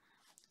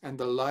and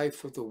the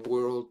life of the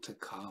world to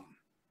come.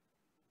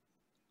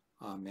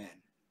 Amen.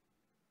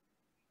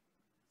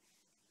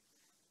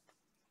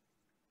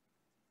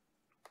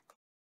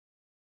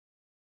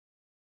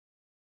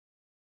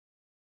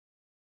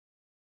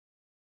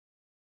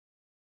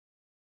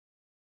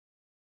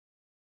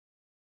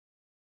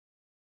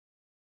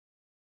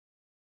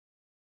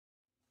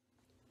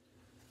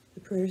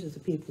 The prayers of the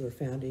people are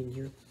found in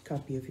your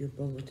copy of your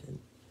bulletin.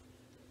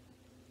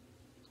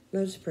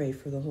 Let us pray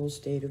for the whole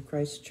state of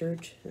Christ's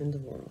Church and the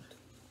world.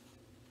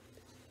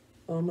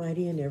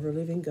 Almighty and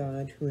ever-living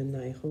God, who in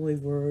thy holy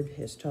word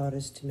has taught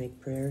us to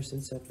make prayers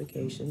and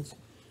supplications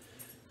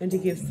and to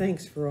give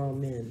thanks for all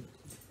men,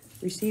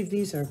 receive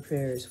these our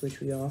prayers which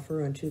we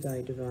offer unto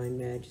thy divine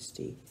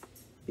majesty,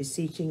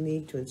 beseeching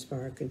thee to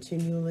inspire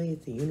continually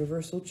the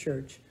universal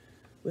Church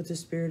with the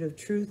spirit of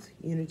truth,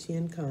 unity,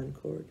 and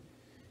concord,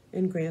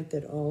 and grant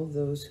that all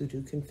those who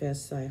do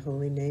confess thy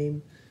holy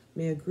name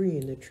may agree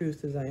in the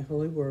truth of thy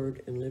holy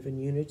word and live in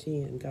unity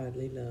and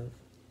godly love.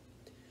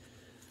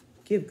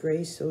 Give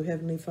grace, O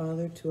Heavenly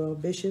Father, to all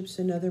bishops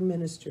and other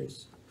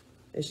ministers,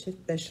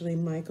 especially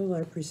Michael,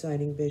 our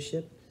presiding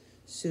bishop,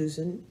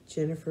 Susan,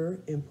 Jennifer,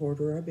 and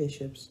Porter, our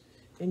bishops,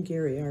 and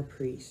Gary, our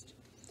priest,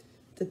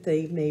 that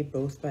they may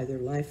both by their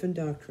life and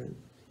doctrine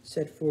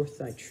set forth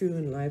thy true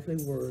and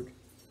lively word,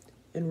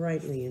 and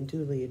rightly and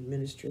duly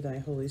administer thy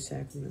holy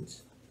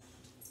sacraments.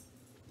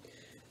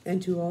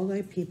 And to all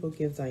thy people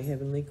give thy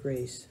heavenly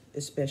grace,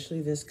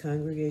 especially this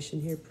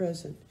congregation here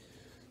present,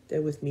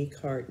 that with meek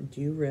heart and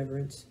due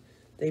reverence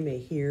they may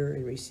hear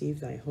and receive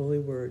thy holy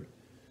word,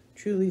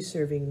 truly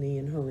serving thee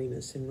in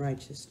holiness and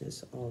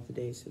righteousness all the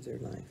days of their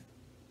life.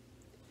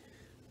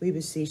 We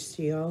beseech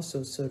thee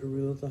also so to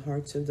rule the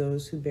hearts of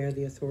those who bear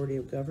the authority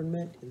of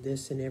government in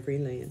this and every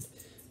land,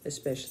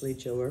 especially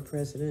Joe, our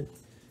president,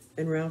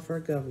 and Ralph, our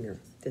governor,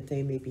 that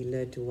they may be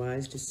led to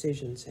wise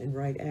decisions and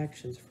right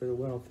actions for the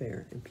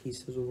welfare and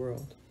peace of the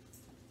world.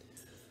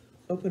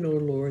 Open, O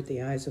Lord,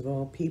 the eyes of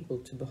all people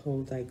to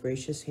behold thy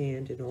gracious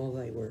hand in all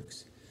thy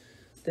works,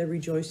 that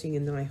rejoicing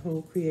in thy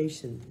whole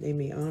creation they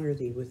may honor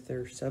thee with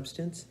their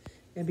substance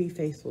and be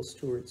faithful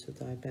stewards of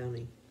thy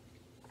bounty.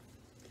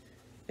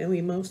 And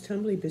we most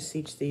humbly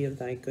beseech thee of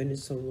thy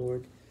goodness, O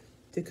Lord,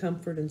 to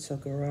comfort and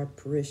succor our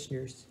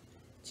parishioners,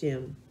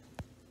 Jim,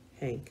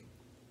 Hank,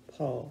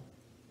 Paul,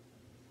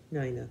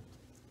 Nina,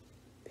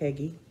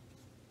 Peggy,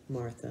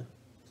 Martha,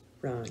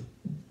 Ron,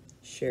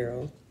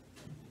 Cheryl,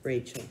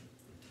 Rachel,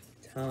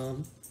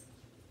 Tom,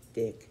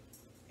 Dick,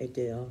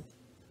 Adele,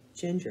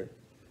 Ginger,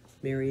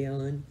 Mary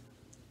Ellen,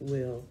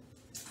 Will,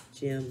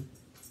 Jim,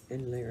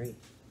 and Larry.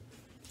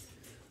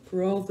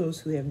 For all those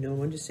who have no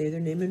one to say their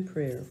name in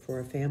prayer, for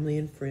our family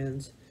and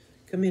friends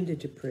commended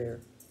to prayer,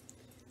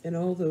 and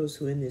all those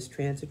who in this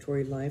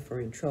transitory life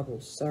are in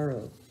trouble,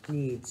 sorrow,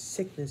 needs,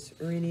 sickness,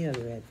 or any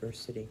other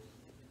adversity.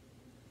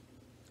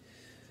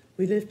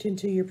 We lift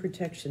into your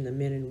protection the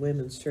men and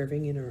women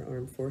serving in our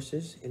armed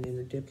forces and in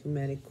our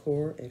diplomatic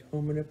corps at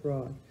home and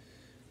abroad,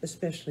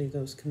 especially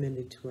those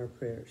commended to our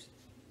prayers.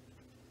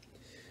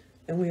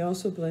 And we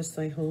also bless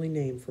thy holy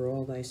name for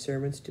all thy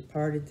servants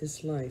departed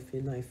this life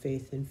in thy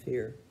faith and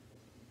fear,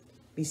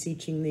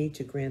 beseeching thee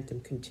to grant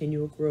them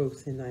continual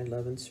growth in thy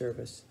love and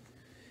service,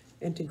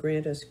 and to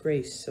grant us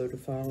grace so to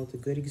follow the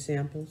good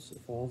examples of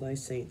all thy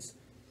saints,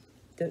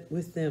 that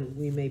with them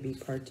we may be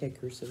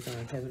partakers of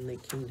thy heavenly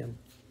kingdom.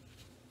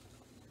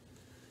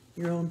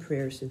 Your own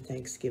prayers and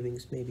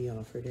thanksgivings may be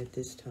offered at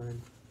this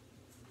time.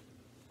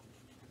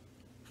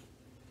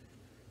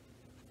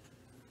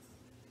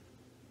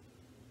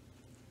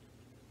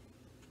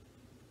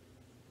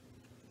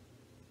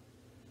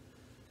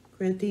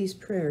 Grant these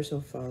prayers, O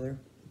Father,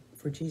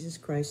 for Jesus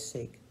Christ's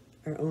sake,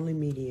 our only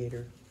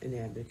mediator and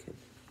advocate.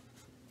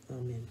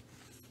 Amen.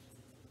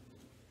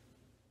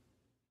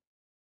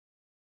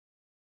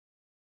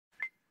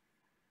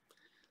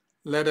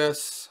 Let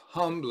us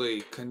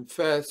humbly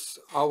confess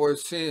our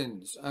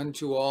sins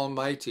unto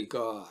Almighty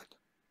God.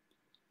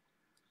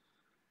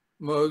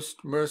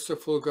 Most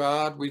merciful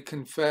God, we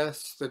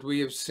confess that we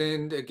have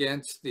sinned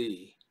against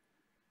thee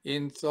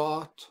in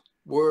thought,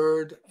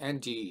 word,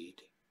 and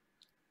deed,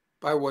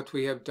 by what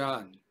we have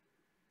done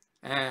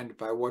and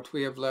by what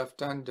we have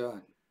left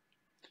undone.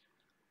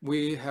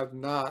 We have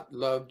not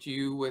loved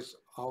you with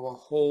our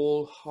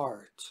whole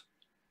heart.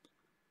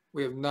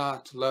 We have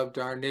not loved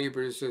our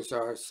neighbors as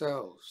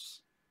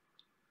ourselves.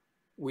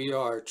 We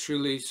are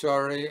truly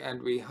sorry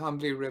and we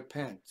humbly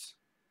repent.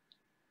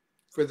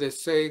 For the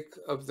sake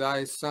of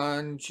thy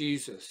Son,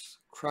 Jesus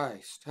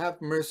Christ,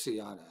 have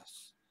mercy on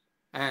us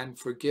and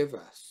forgive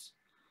us,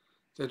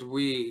 that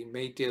we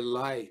may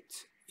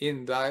delight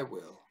in thy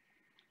will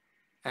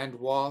and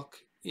walk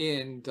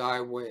in thy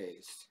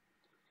ways,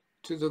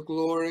 to the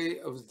glory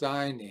of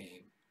thy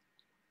name.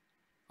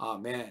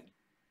 Amen.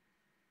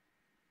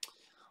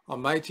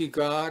 Almighty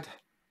God,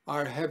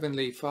 our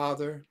heavenly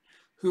Father,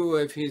 who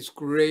of his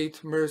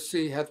great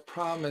mercy hath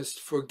promised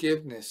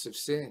forgiveness of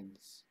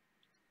sins,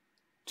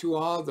 to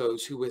all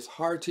those who with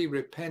hearty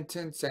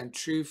repentance and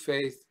true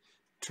faith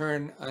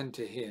turn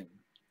unto him,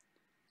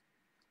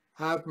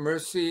 have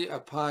mercy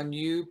upon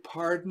you,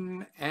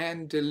 pardon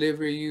and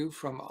deliver you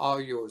from all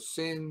your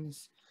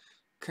sins,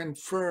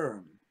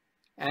 confirm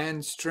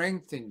and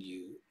strengthen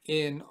you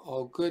in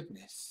all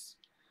goodness,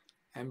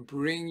 and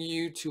bring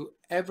you to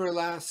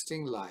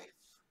everlasting life.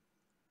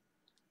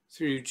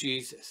 Through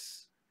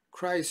Jesus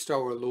Christ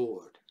our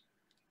Lord.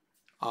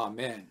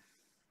 Amen.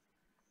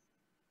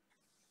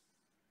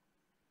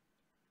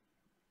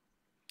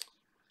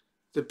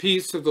 The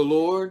peace of the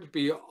Lord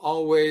be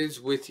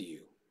always with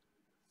you,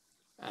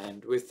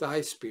 and with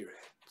thy spirit.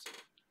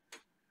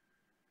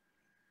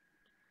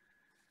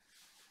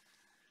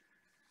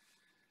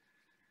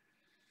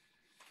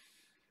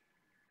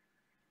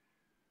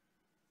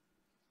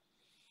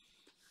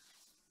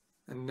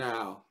 And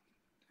now,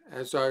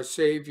 as our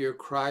Savior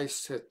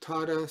Christ hath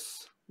taught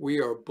us, we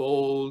are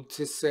bold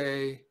to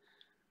say,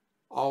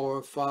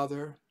 Our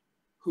Father,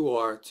 who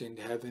art in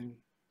heaven,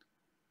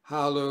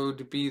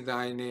 hallowed be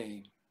thy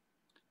name.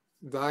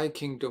 Thy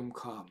kingdom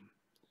come,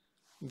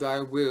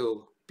 thy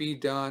will be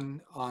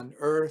done on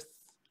earth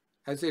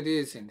as it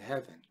is in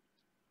heaven.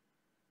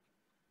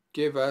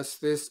 Give us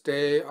this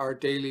day our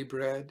daily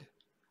bread,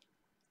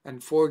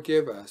 and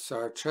forgive us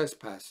our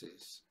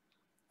trespasses,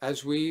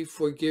 as we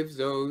forgive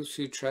those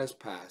who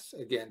trespass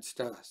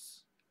against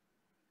us.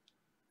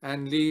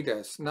 And lead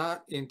us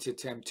not into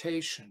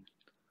temptation,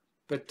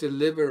 but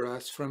deliver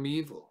us from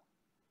evil.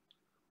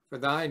 For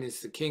thine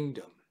is the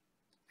kingdom,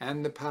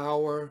 and the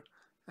power,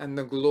 and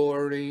the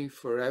glory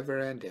forever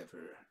and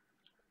ever.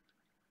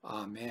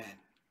 Amen.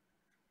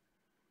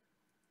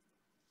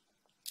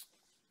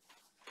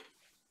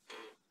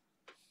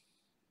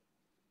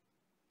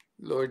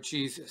 Lord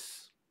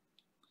Jesus,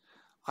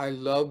 I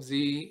love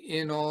thee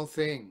in all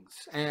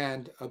things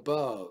and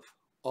above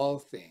all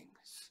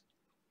things.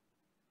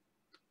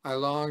 I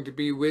long to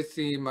be with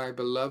thee, my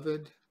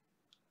beloved.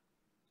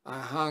 I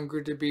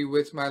hunger to be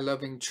with my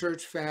loving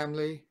church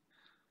family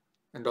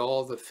and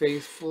all the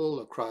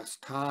faithful across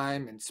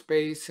time and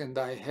space in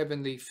thy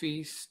heavenly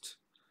feast.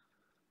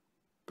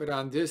 But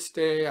on this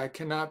day I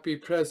cannot be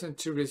present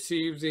to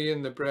receive thee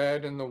in the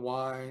bread and the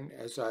wine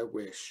as I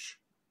wish.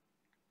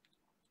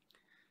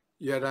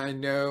 Yet I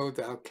know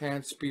thou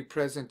canst be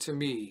present to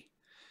me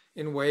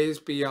in ways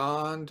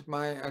beyond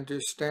my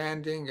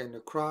understanding and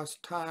across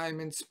time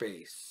and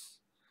space,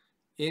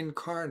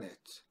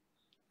 incarnate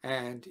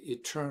and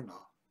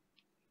eternal.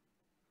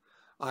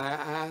 I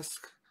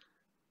ask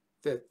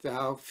that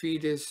thou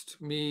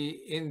feedest me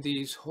in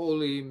these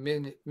holy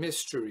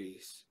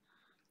mysteries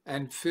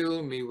and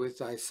fill me with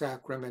thy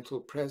sacramental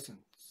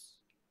presence.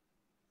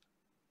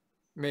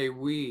 May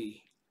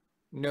we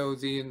know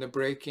thee in the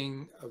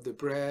breaking of the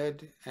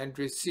bread and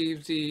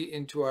receive thee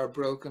into our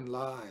broken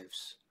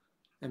lives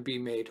and be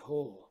made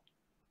whole.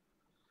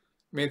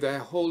 May thy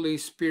Holy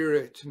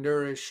Spirit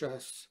nourish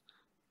us,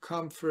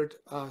 comfort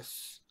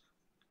us,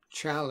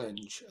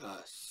 challenge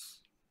us.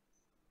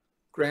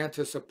 Grant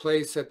us a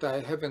place at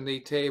thy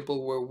heavenly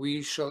table where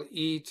we shall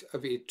eat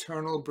of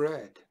eternal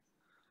bread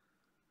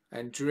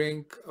and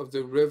drink of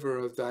the river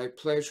of thy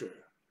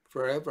pleasure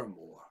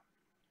forevermore.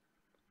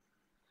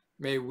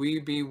 May we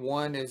be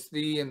one as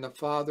thee and the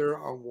Father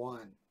are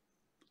one.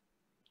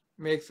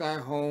 Make thy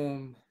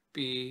home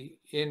be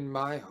in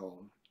my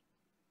home,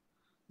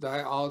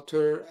 thy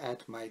altar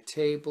at my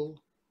table,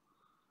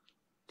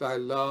 thy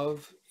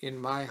love in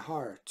my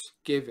heart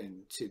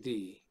given to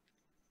thee.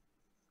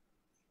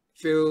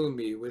 Fill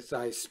me with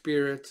thy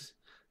Spirit,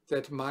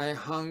 that my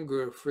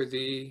hunger for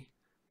thee,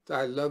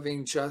 thy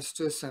loving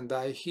justice, and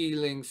thy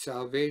healing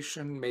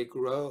salvation may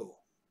grow.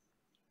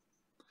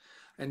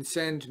 And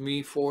send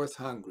me forth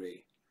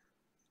hungry,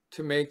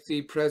 to make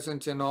thee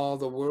present in all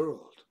the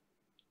world.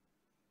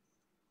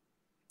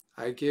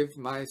 I give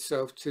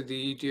myself to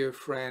thee, dear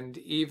friend,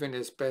 even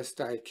as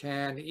best I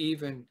can,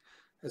 even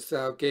as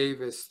thou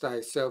gavest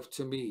thyself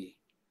to me,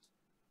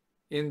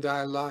 in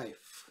thy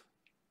life,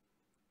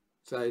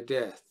 thy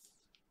death,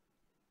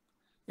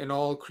 in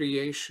all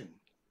creation,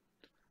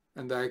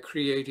 and thy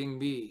creating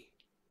me,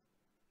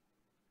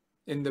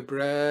 in the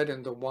bread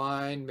and the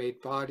wine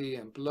made body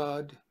and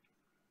blood,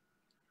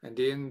 and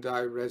in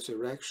thy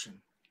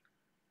resurrection.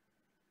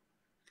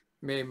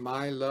 May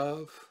my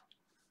love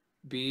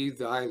be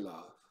thy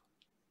love,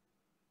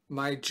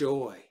 my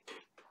joy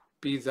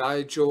be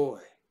thy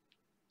joy,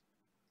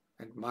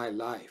 and my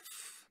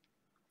life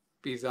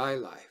be thy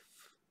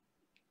life,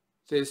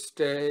 this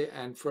day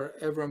and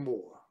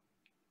forevermore.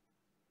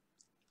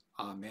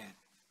 Amen.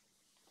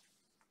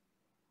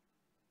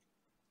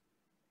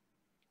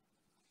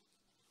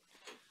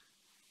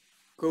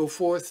 Go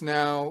forth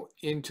now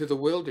into the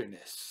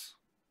wilderness,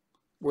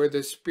 where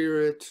the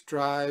Spirit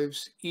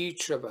drives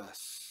each of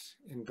us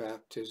in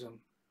baptism.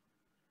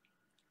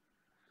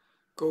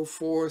 Go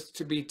forth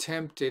to be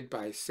tempted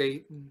by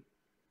Satan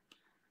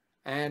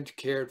and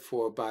cared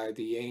for by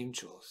the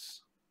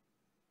angels.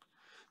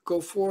 Go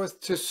forth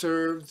to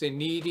serve the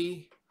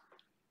needy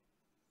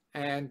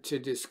and to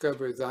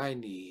discover thy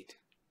need.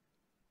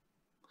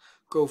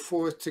 Go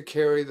forth to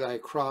carry thy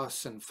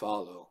cross and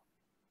follow.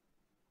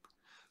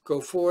 Go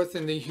forth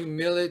in the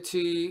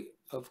humility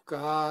of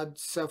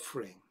God's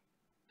suffering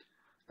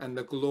and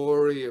the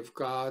glory of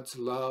God's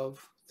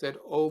love that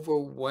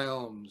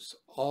overwhelms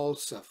all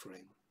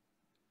suffering.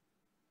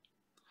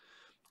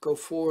 Go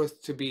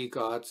forth to be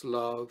God's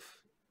love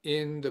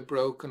in the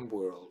broken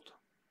world.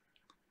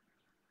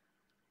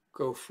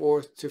 Go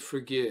forth to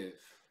forgive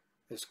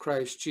as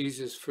Christ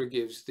Jesus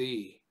forgives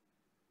thee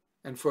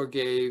and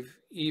forgave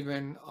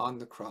even on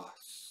the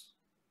cross.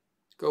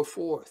 Go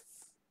forth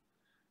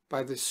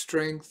by the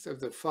strength of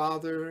the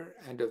Father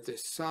and of the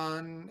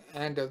Son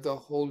and of the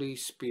Holy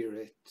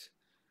Spirit.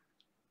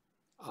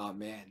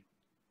 Amen.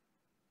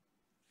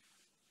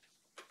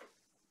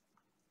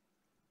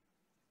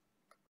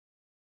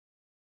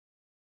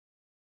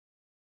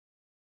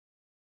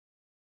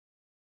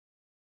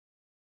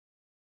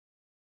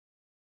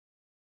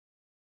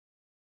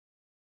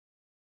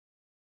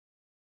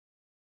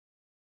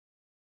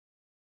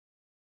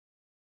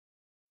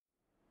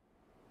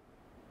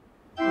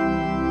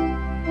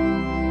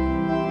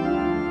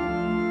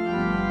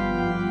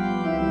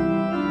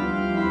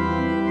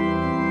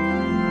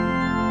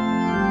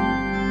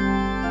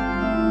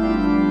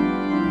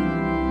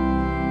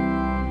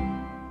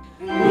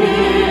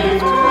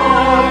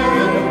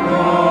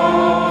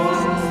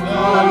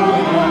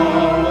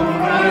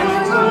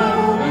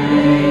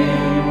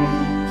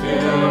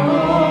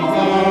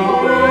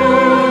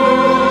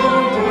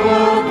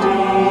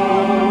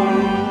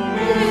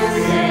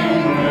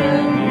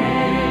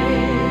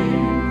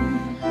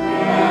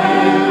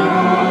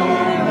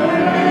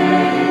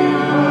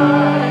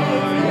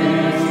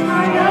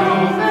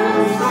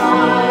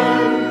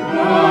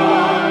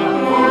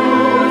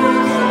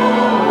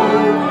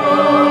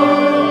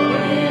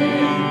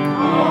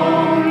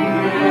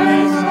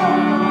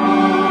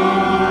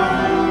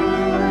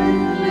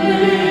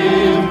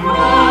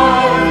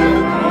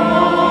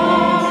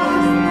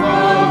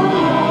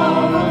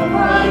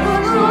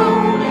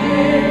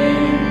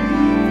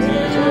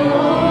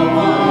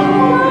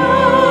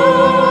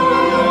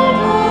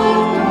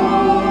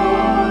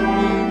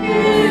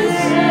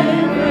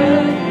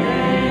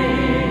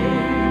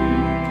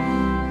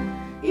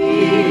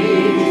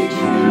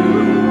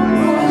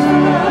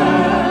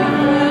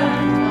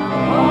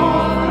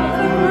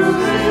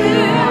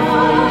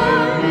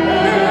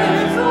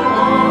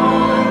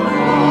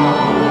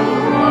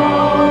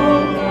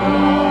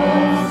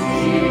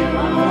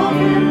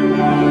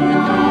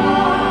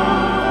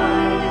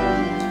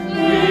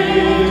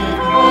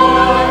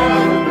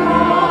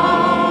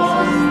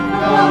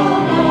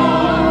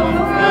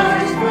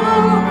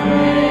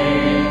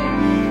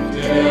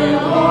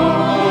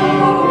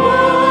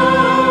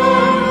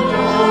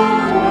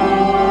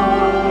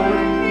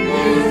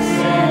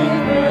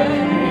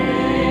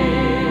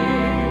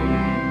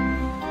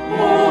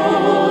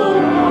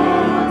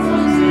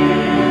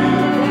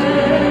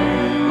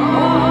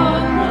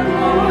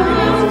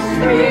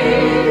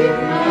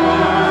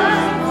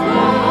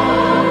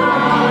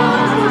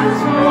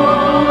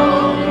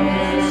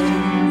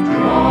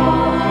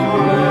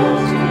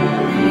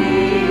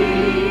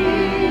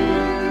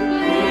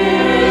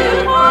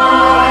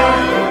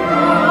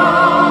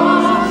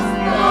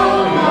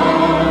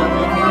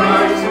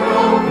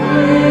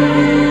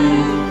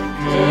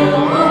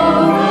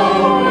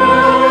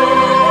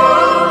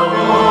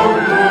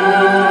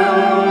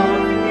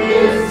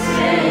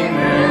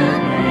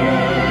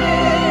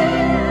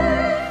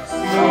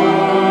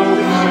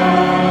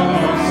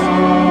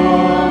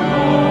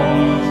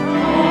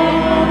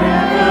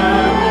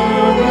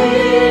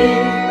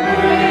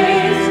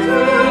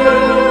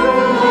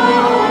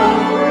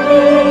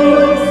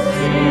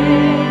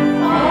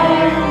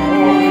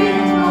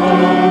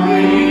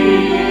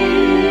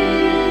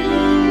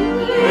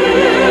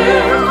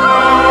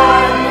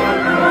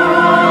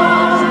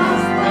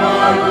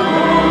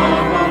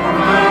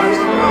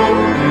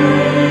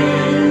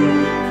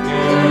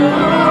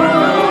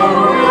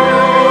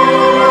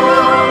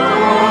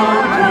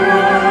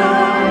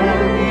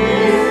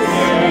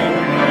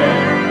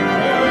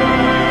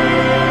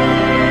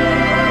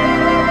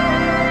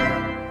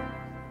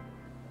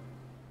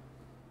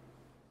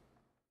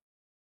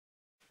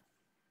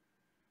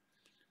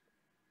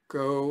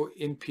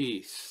 in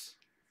peace,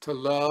 to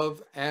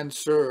love and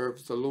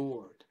serve the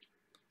Lord.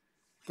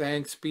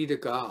 Thanks be to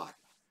God.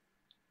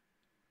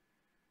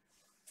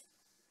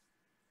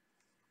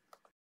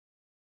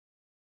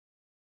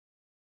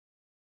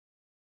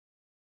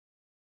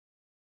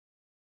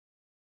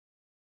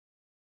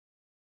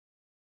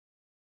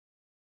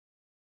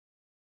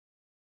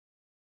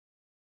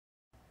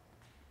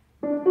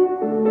 Thank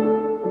you.